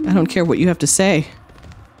 I don't care what you have to say.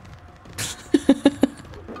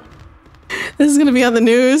 This is gonna be on the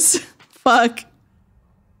news. Fuck.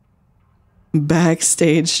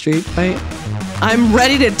 Backstage street fight. I'm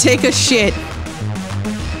ready to take a shit.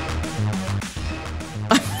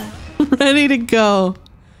 I'm ready to go.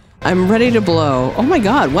 I'm ready to blow. Oh my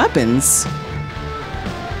god, weapons.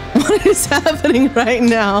 What is happening right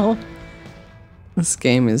now? This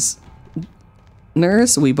game is...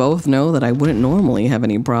 Nurse, we both know that I wouldn't normally have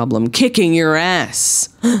any problem kicking your ass.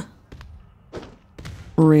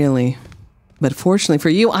 Really? But fortunately for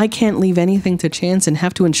you, I can't leave anything to chance and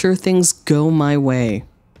have to ensure things go my way.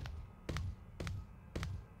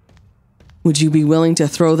 Would you be willing to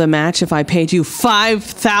throw the match if I paid you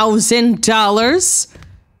 $5,000?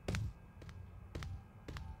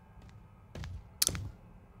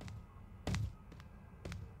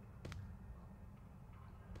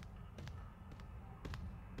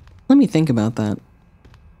 Let me think about that.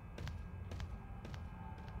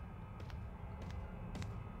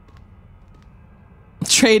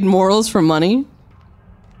 Trade morals for money?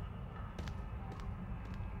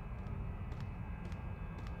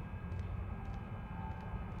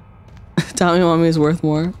 Tommy Mommy is worth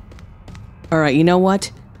more. Alright, you know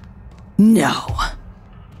what? No.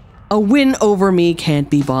 A win over me can't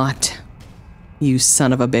be bought. You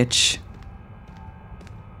son of a bitch.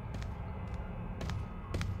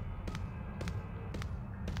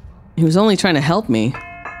 He was only trying to help me.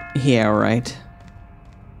 Yeah, right.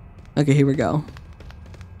 Okay, here we go.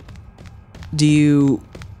 Do you...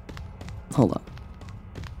 Hold up.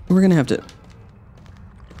 We're going to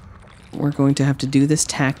have to do this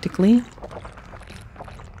tactically.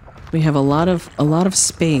 We have a lot of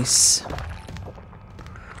space.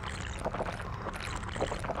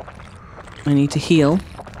 I need to heal.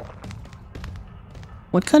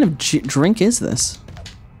 What kind of drink is this?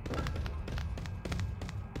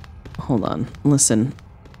 Hold on. Listen.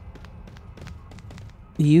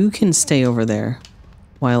 You can stay over there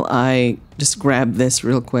while I just grab this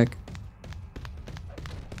real quick.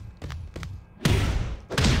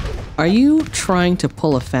 Are you trying to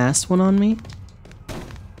pull a fast one on me?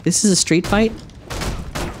 This is a street fight?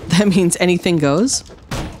 That means anything goes?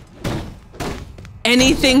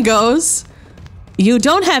 Anything goes? You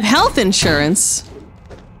don't have health insurance?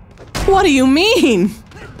 What do you mean?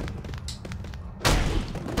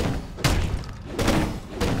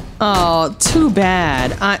 Oh, too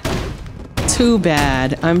bad. Too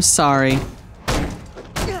bad. I'm sorry.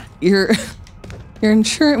 Your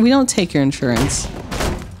insurance, we don't take your insurance.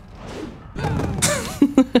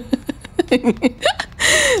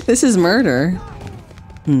 This is murder.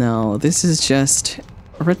 No, this is just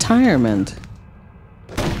retirement.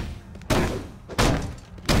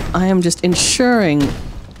 I am just ensuring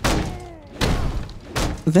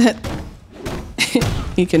that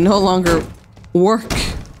he can no longer work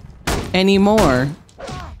anymore.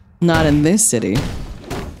 Not in this city.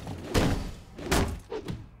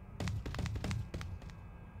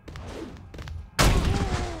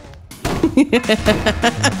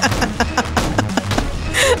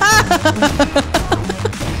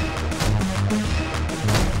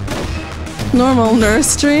 Normal nurse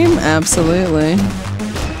stream? Absolutely.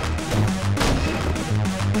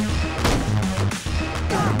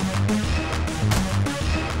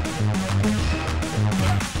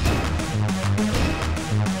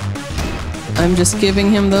 I'm just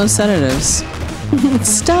giving him those sedatives.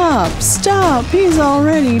 Stop! Stop! He's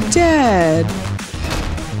already dead!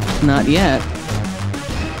 Not yet.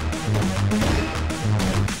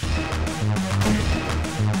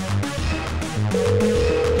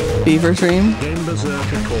 Fever dream? Game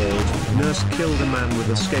Berserker called, Nurse killed a man with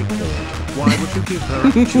a skateboard. Why would you give her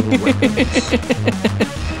actual weapons?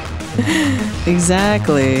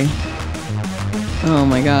 Exactly. Oh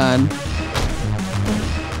my god.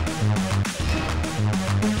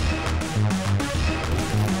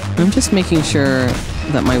 I'm just making sure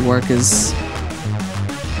that my work is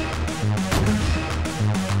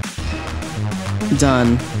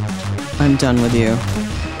done. I'm done with you.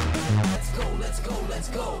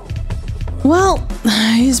 Well,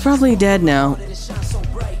 he's probably dead now.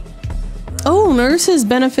 Oh, Nurse has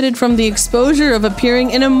benefited from the exposure of appearing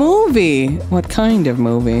in a movie. What kind of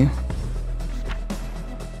movie?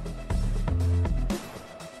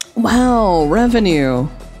 Wow, revenue.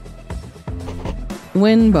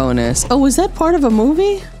 Win bonus. Oh, was that part of a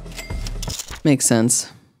movie? Makes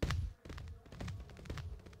sense.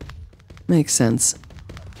 Makes sense.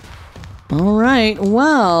 All right,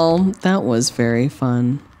 well, that was very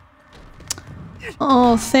fun.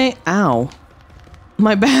 Oh, ow.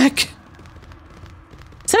 My back.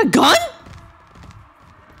 Is that a gun?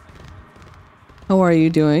 How are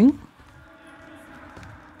you doing?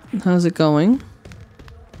 How's it going?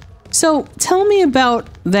 So, tell me about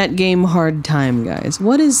that game Hard Time, guys.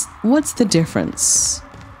 What's the difference?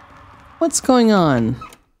 What's going on?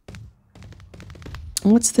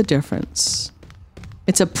 What's the difference?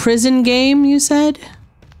 It's a prison game, you said?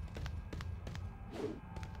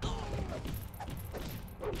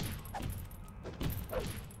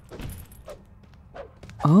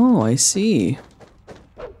 Oh, I see.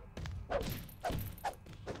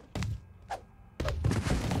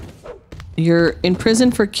 You're in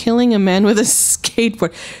prison for killing a man with a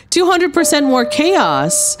skateboard. 200% more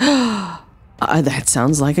chaos. That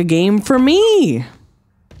sounds like a game for me.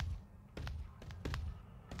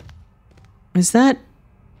 Is that...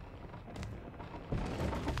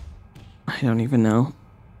 I don't even know.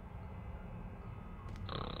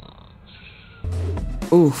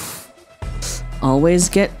 Oof. Always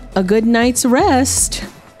get a good night's rest.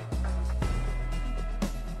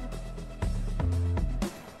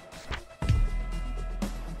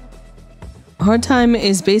 Hard Time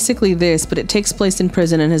is basically this, but it takes place in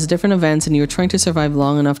prison and has different events, and you're trying to survive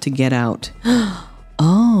long enough to get out.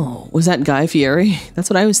 Oh, was that Guy Fieri? That's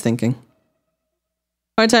what I was thinking.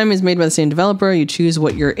 Part-time is made by the same developer. You choose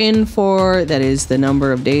what you're in for. That is the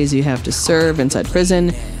number of days you have to serve inside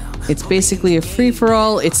prison. It's basically a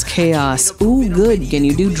free-for-all. It's chaos. Ooh, good. Can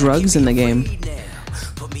you do drugs in the game?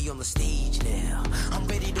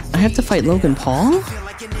 I have to fight Logan Paul?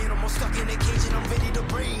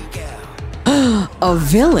 A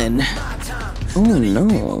villain? Oh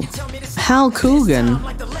no. Hal Coogan.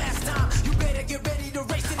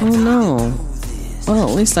 Oh no. Well,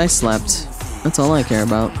 at least I slept. That's all I care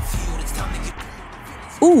about.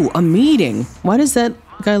 Ooh, a meeting. Why does that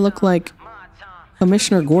guy look like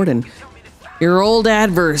Commissioner Gordon? Your old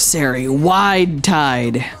adversary, Wide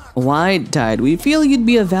Tide. Wide Tide. We feel you'd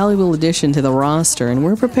be a valuable addition to the roster, and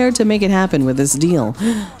we're prepared to make it happen with this deal.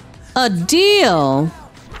 A deal?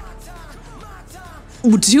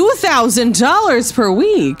 $2,000 per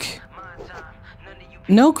week.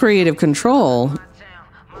 No creative control.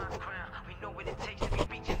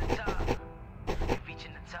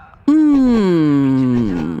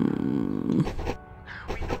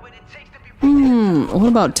 What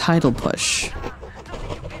about title push?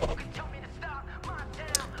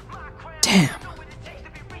 Damn.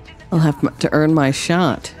 I'll have to earn my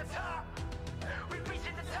shot.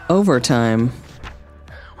 Overtime.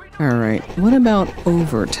 Alright, what about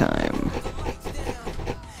overtime?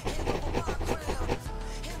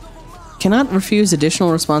 Cannot refuse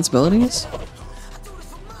additional responsibilities?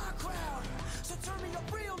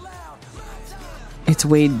 It's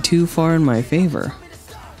weighed too far in my favor.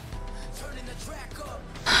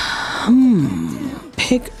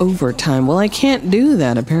 Pick overtime. Well, I can't do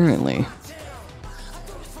that, apparently.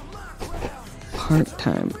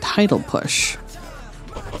 Part-time. Title push.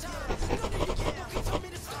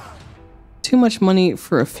 Too much money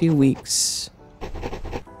for a few weeks.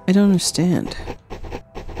 I don't understand.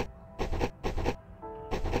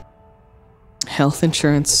 Health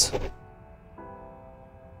insurance.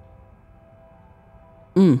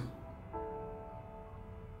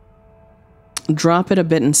 Drop it a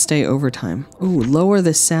bit and stay overtime. Ooh, lower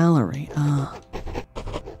the salary.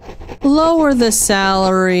 Lower the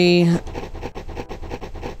salary.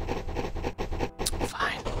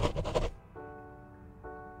 Fine.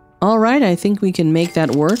 All right, I think we can make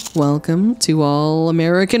that work. Welcome to All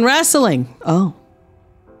American Wrestling. Oh.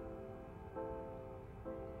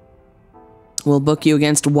 We'll book you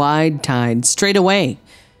against Wide Tide straight away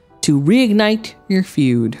to reignite your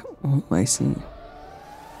feud. Oh, I see.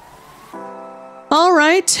 All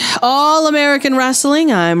right, All American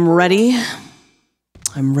Wrestling, I'm ready.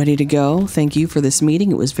 I'm ready to go. Thank you for this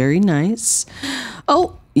meeting. It was very nice.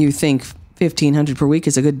 Oh, you think $1,500 per week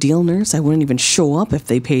is a good deal, nurse? I wouldn't even show up if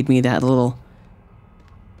they paid me that little.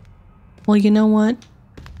 Well, you know what?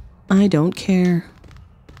 I don't care.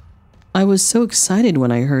 I was so excited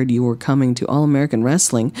when I heard you were coming to All American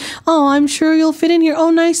Wrestling. Oh, I'm sure you'll fit in here.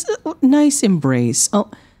 Oh, nice embrace.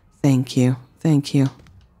 Oh, thank you. Thank you.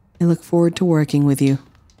 I look forward to working with you.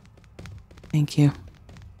 Thank you.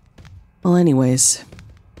 Well, anyways,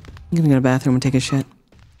 I'm gonna go to the bathroom and take a shit.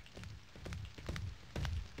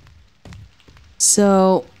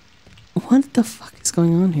 So, what the fuck is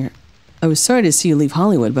going on here? I was sorry to see you leave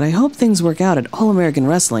Hollywood, but I hope things work out at All American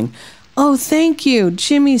Wrestling. Oh, thank you,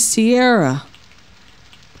 Jimmy Sierra.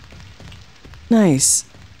 Nice.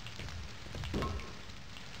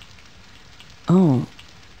 Oh.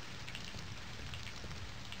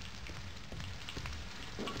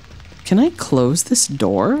 Can I close this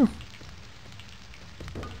door?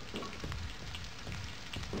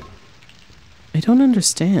 I don't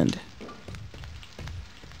understand.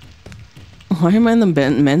 Why am I in the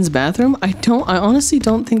men's bathroom? I honestly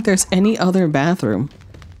don't think there's any other bathroom.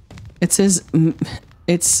 It says,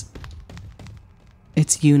 it's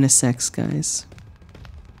unisex, guys.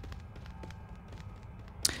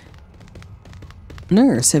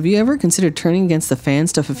 Nurse, have you ever considered turning against the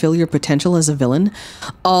fans to fulfill your potential as a villain?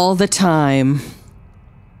 All the time.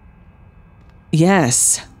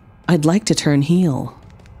 Yes, I'd like to turn heel.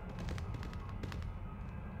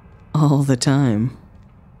 All the time.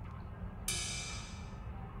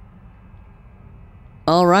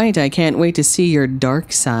 All right, I can't wait to see your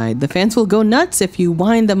dark side. The fans will go nuts if you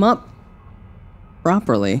wind them up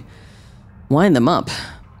properly. Wind them up.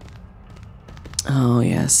 Oh,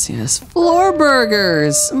 yes, yes. Floor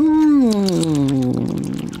burgers!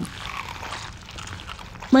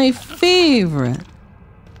 My favorite.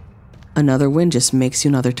 Another win just makes you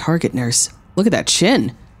another target, nurse. Look at that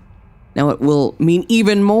chin. Now it will mean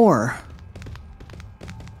even more.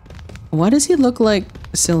 Why does he look like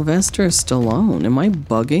Sylvester Stallone? Am I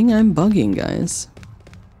bugging? I'm bugging, guys.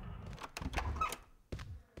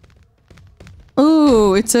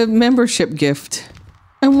 Ooh, it's a membership gift.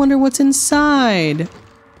 I wonder what's inside.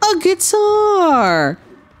 Oh, guitar!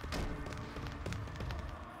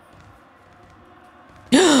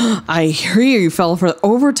 I hear you fell for the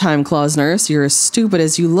overtime clause, nurse. You're as stupid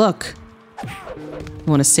as you look. You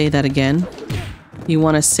want to say that again? You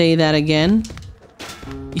want to say that again?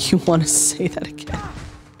 You want to say that again?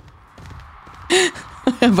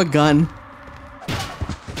 I have a gun.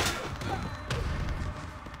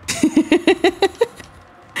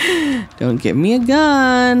 Don't give me a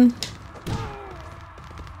gun.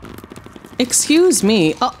 Excuse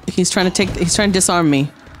me. Oh, he's trying to disarm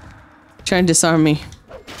me. Trying to disarm me.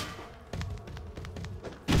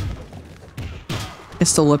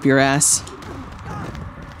 Pistol whip your ass.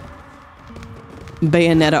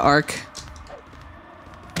 Bayonetta arc.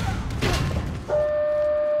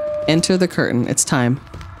 Enter the curtain. It's time.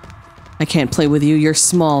 I can't play with you. You're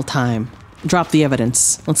small time. Drop the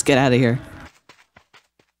evidence. Let's get out of here.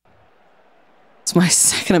 It's my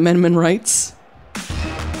Second Amendment rights.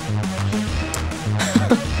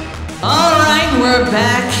 Alright, we're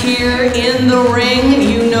back here in the ring.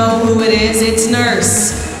 You know who it is. It's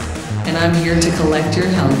Nurse. And I'm here to collect your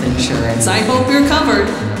health insurance. I hope you're covered.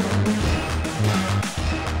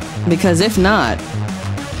 Because if not,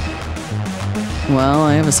 well,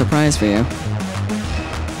 I have a surprise for you.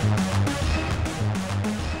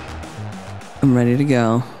 I'm ready to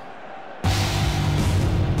go.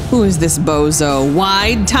 Who is this bozo?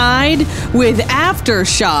 Wide Tide with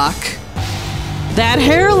aftershock. That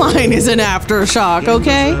hairline is an aftershock,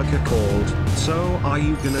 okay? Called. So, are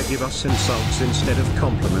you gonna give us insults instead of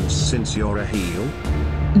compliments since you're a heel?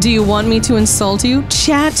 Do you want me to insult you?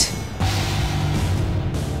 Chat.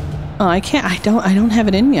 Oh, I can't. I don't have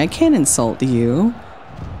it in me. I can't insult you.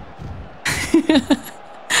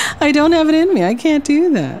 I don't have it in me. I can't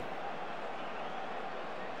do that.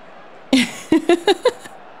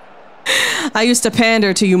 I used to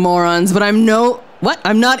pander to you morons, but I'm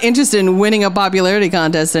not interested in winning a popularity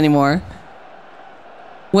contest anymore.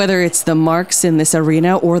 Whether it's the marks in this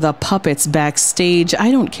arena or the puppets backstage,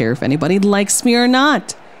 I don't care if anybody likes me or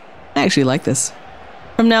not. I actually like this.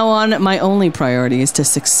 From now on, my only priority is to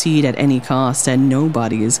succeed at any cost, and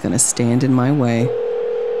nobody is gonna stand in my way.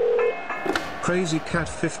 Crazy Cat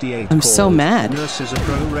 58. I'm so mad. Nurse is a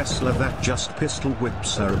pro wrestler that just pistol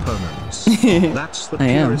whips her opponents. That's the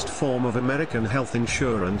purest form of American health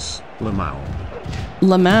insurance, Lamau.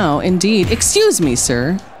 Lamau, indeed. Excuse me,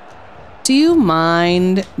 sir. Do you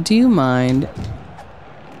mind? Do you mind?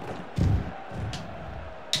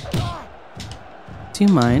 Do you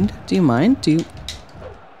mind? Do you mind? Do you?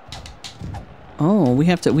 Oh, we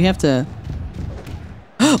have to.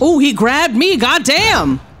 Oh, he grabbed me.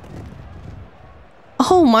 Goddamn.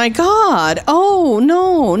 Oh my God. Oh,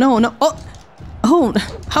 no. Oh,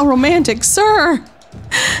 how romantic, sir.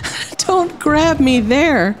 Don't grab me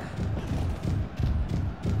there.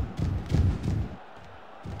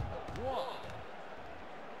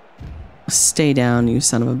 Stay down, you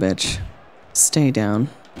son of a bitch. Stay down.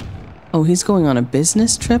 Oh, he's going on a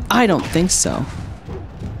business trip? I don't think so.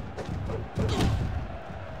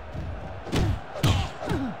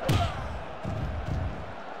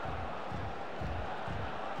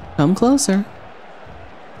 Come closer.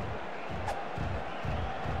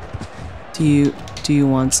 Do you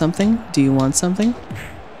want something? Do you want something?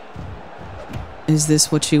 Is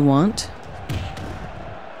this what you want?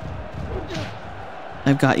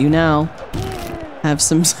 I've got you now. Have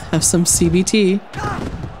some CBT.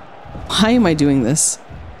 Why am I doing this?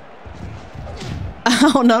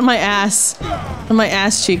 Ow, not my ass. Not my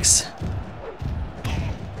ass cheeks.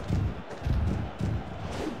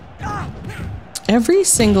 Every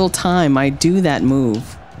single time I do that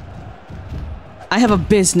move, I have a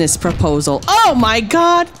business proposal. Oh my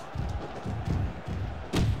God!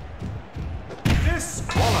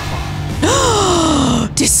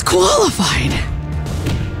 Disqualified. Disqualified?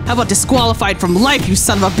 How about disqualified from life, you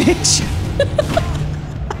son of a bitch?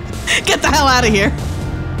 Get the hell out of here.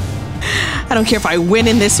 I don't care if I win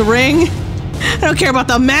in this ring. I don't care about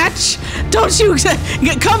the match. Don't you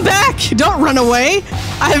come back. Don't run away.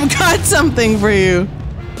 I've got something for you.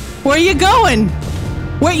 Where are you going?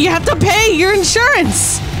 Wait, you have to pay your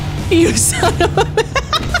insurance. You son of a...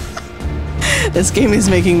 This game is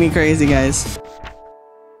making me crazy, guys.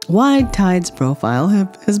 Wide Tide's profile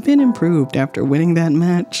has been improved after winning that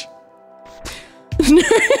match.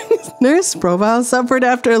 Nurse profile suffered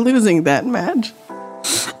after losing that match.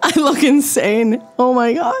 I look insane. Oh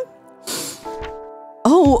my God.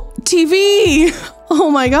 Oh, TV. Oh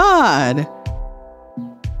my God.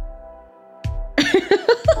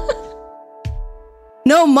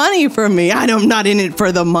 No money for me. I'm not in it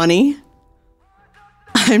for the money.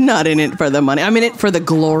 I'm not in it for the money. I'm in it for the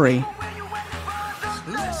glory.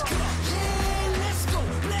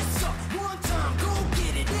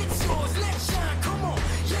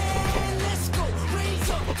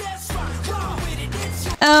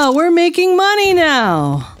 Yeah, we're making money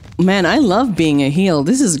now. Man, I love being a heel.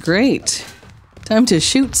 This is great. Time to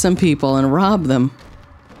shoot some people and rob them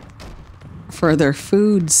for their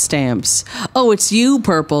food stamps. Oh, it's you,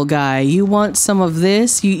 purple guy. You want some of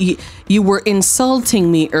this? You were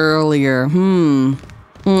insulting me earlier.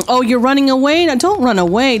 Oh, you're running away? No, don't run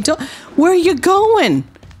away. Don't. Where are you going?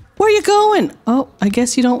 Where are you going? Oh, I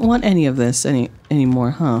guess you don't want any of this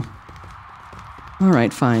anymore, huh? All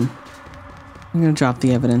right, fine. I'm gonna drop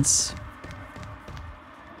the evidence.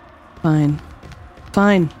 Fine.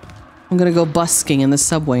 Fine. I'm gonna go busking in the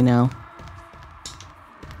subway now.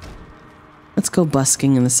 Let's go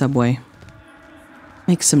busking in the subway.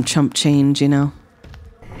 Make some chump change, you know?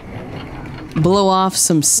 Blow off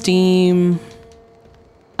some steam.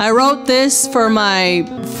 I wrote this for my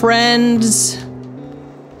friends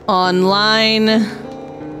online.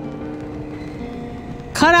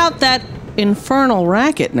 Cut out that infernal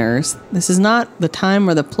racket, nurse. This is not the time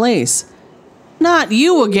or the place. Not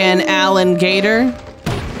you again, Alan Gator.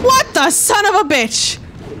 What the son of a bitch?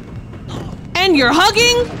 And you're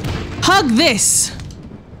hugging? Hug this.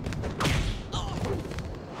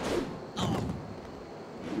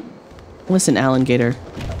 Listen, Alan Gator.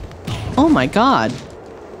 Oh my god.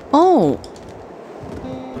 Oh.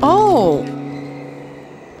 Oh.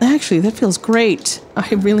 Actually, that feels great. I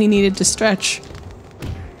really needed to stretch.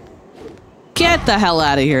 Get the hell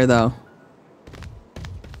out of here, though.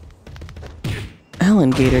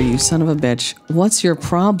 Alan Gator, you son of a bitch. What's your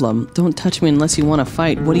problem? Don't touch me unless you want to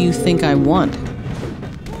fight. What do you think I want?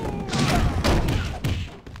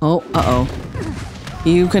 Oh, uh-oh.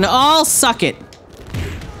 You can all suck it.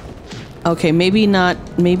 Okay, maybe not.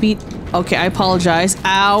 Maybe. Okay, I apologize.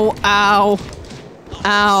 Ow, ow,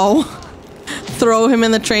 ow. Throw him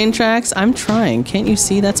in the train tracks. I'm trying. Can't you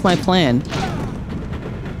see? That's my plan.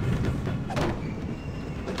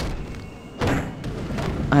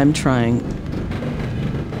 I'm trying.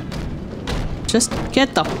 Just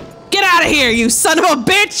get out of here, you son of a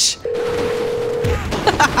bitch!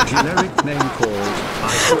 Generic name called. I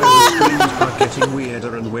swear the screams are getting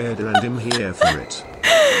weirder and weirder and I'm here for it.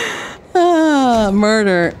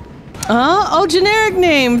 Murder. Oh, generic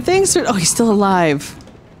name. Thanks for. Oh, he's still alive.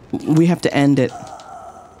 We have to end it.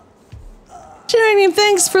 Generic name,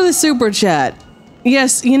 thanks for the super chat.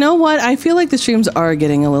 Yes, you know what? I feel like the streams are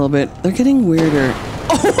getting a little bit. They're getting weirder.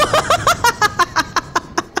 Oh.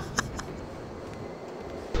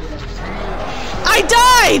 I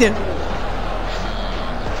died!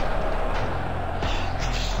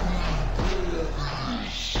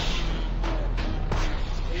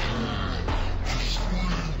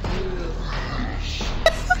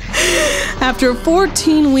 After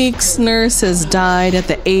 14 weeks, nurse has died at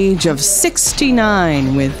the age of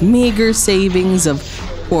 69 with meager savings of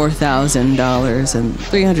 $4,000 and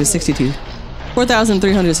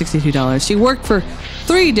 $4,362. She worked for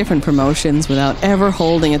 3 different promotions without ever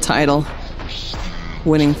holding a title,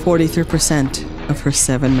 winning 43% of her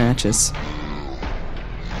 7 matches.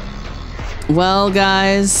 Well,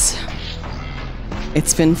 guys,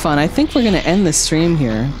 it's been fun. I think we're gonna end the stream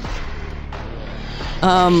here.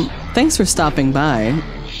 Thanks for stopping by,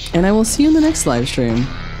 and I will see you in the next live stream.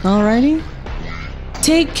 Alrighty?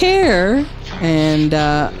 Take care, and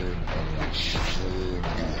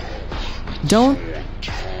don't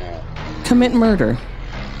commit murder.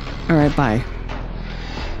 Alright, bye.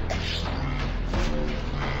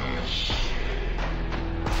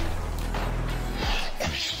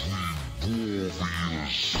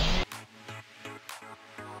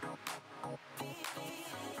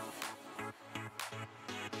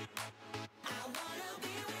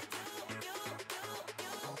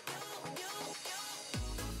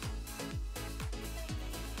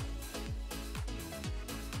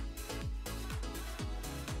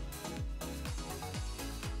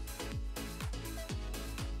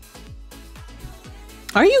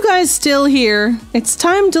 Are you guys still here? It's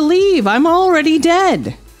time to leave. I'm already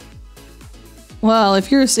dead. Well,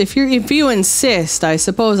 if you insist, I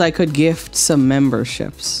suppose I could gift some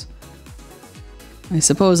memberships. I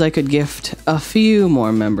suppose I could gift a few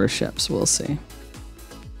more memberships. We'll see.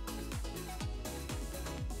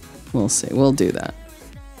 We'll see. We'll do that.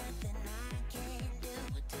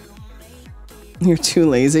 You're too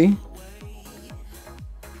lazy.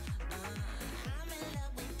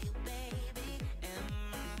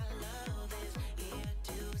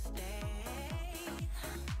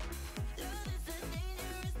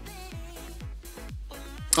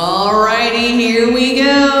 Alrighty, here we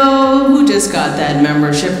go. Who just got that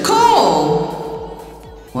membership?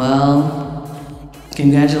 Cole! Well,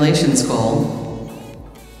 congratulations, Cole.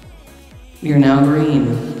 You're now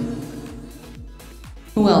green.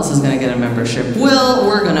 Who else is gonna get a membership? Well,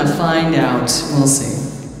 we're gonna find out. We'll see.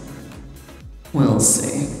 We'll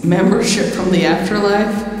see. Membership from the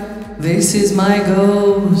afterlife? This is my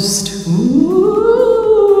ghost. Ooh.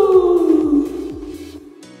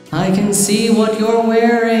 I can see what you're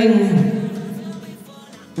wearing.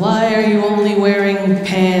 Why are you only wearing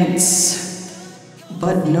pants,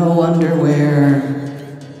 but no underwear?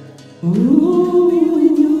 Ooh.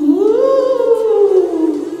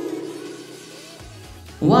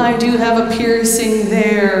 Why do you have a piercing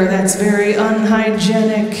there? That's very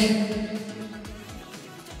unhygienic.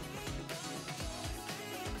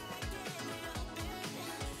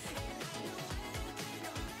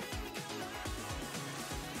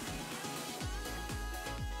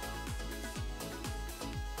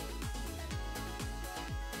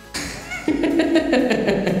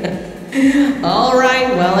 All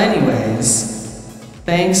right, well, anyways,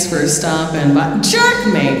 thanks for stopping by.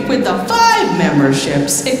 Jerkmate with the 5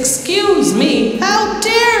 memberships. Excuse me, how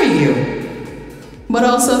dare you? But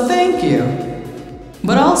also, thank you.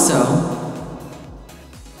 But also,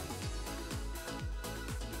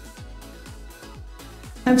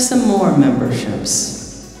 have some more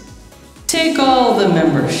memberships. Take all the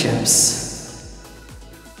memberships.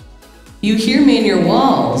 You hear me in your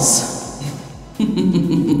walls.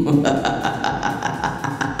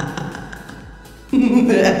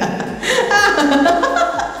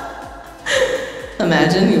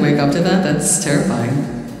 Imagine you wake up to that. That's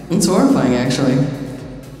terrifying. It's horrifying, actually.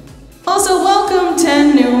 Also, welcome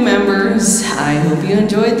 10 new members. I hope you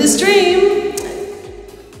enjoyed the stream.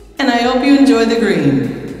 And I hope you enjoy the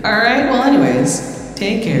green. Alright, well anyways,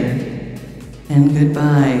 take care. And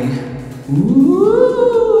goodbye. Ooh.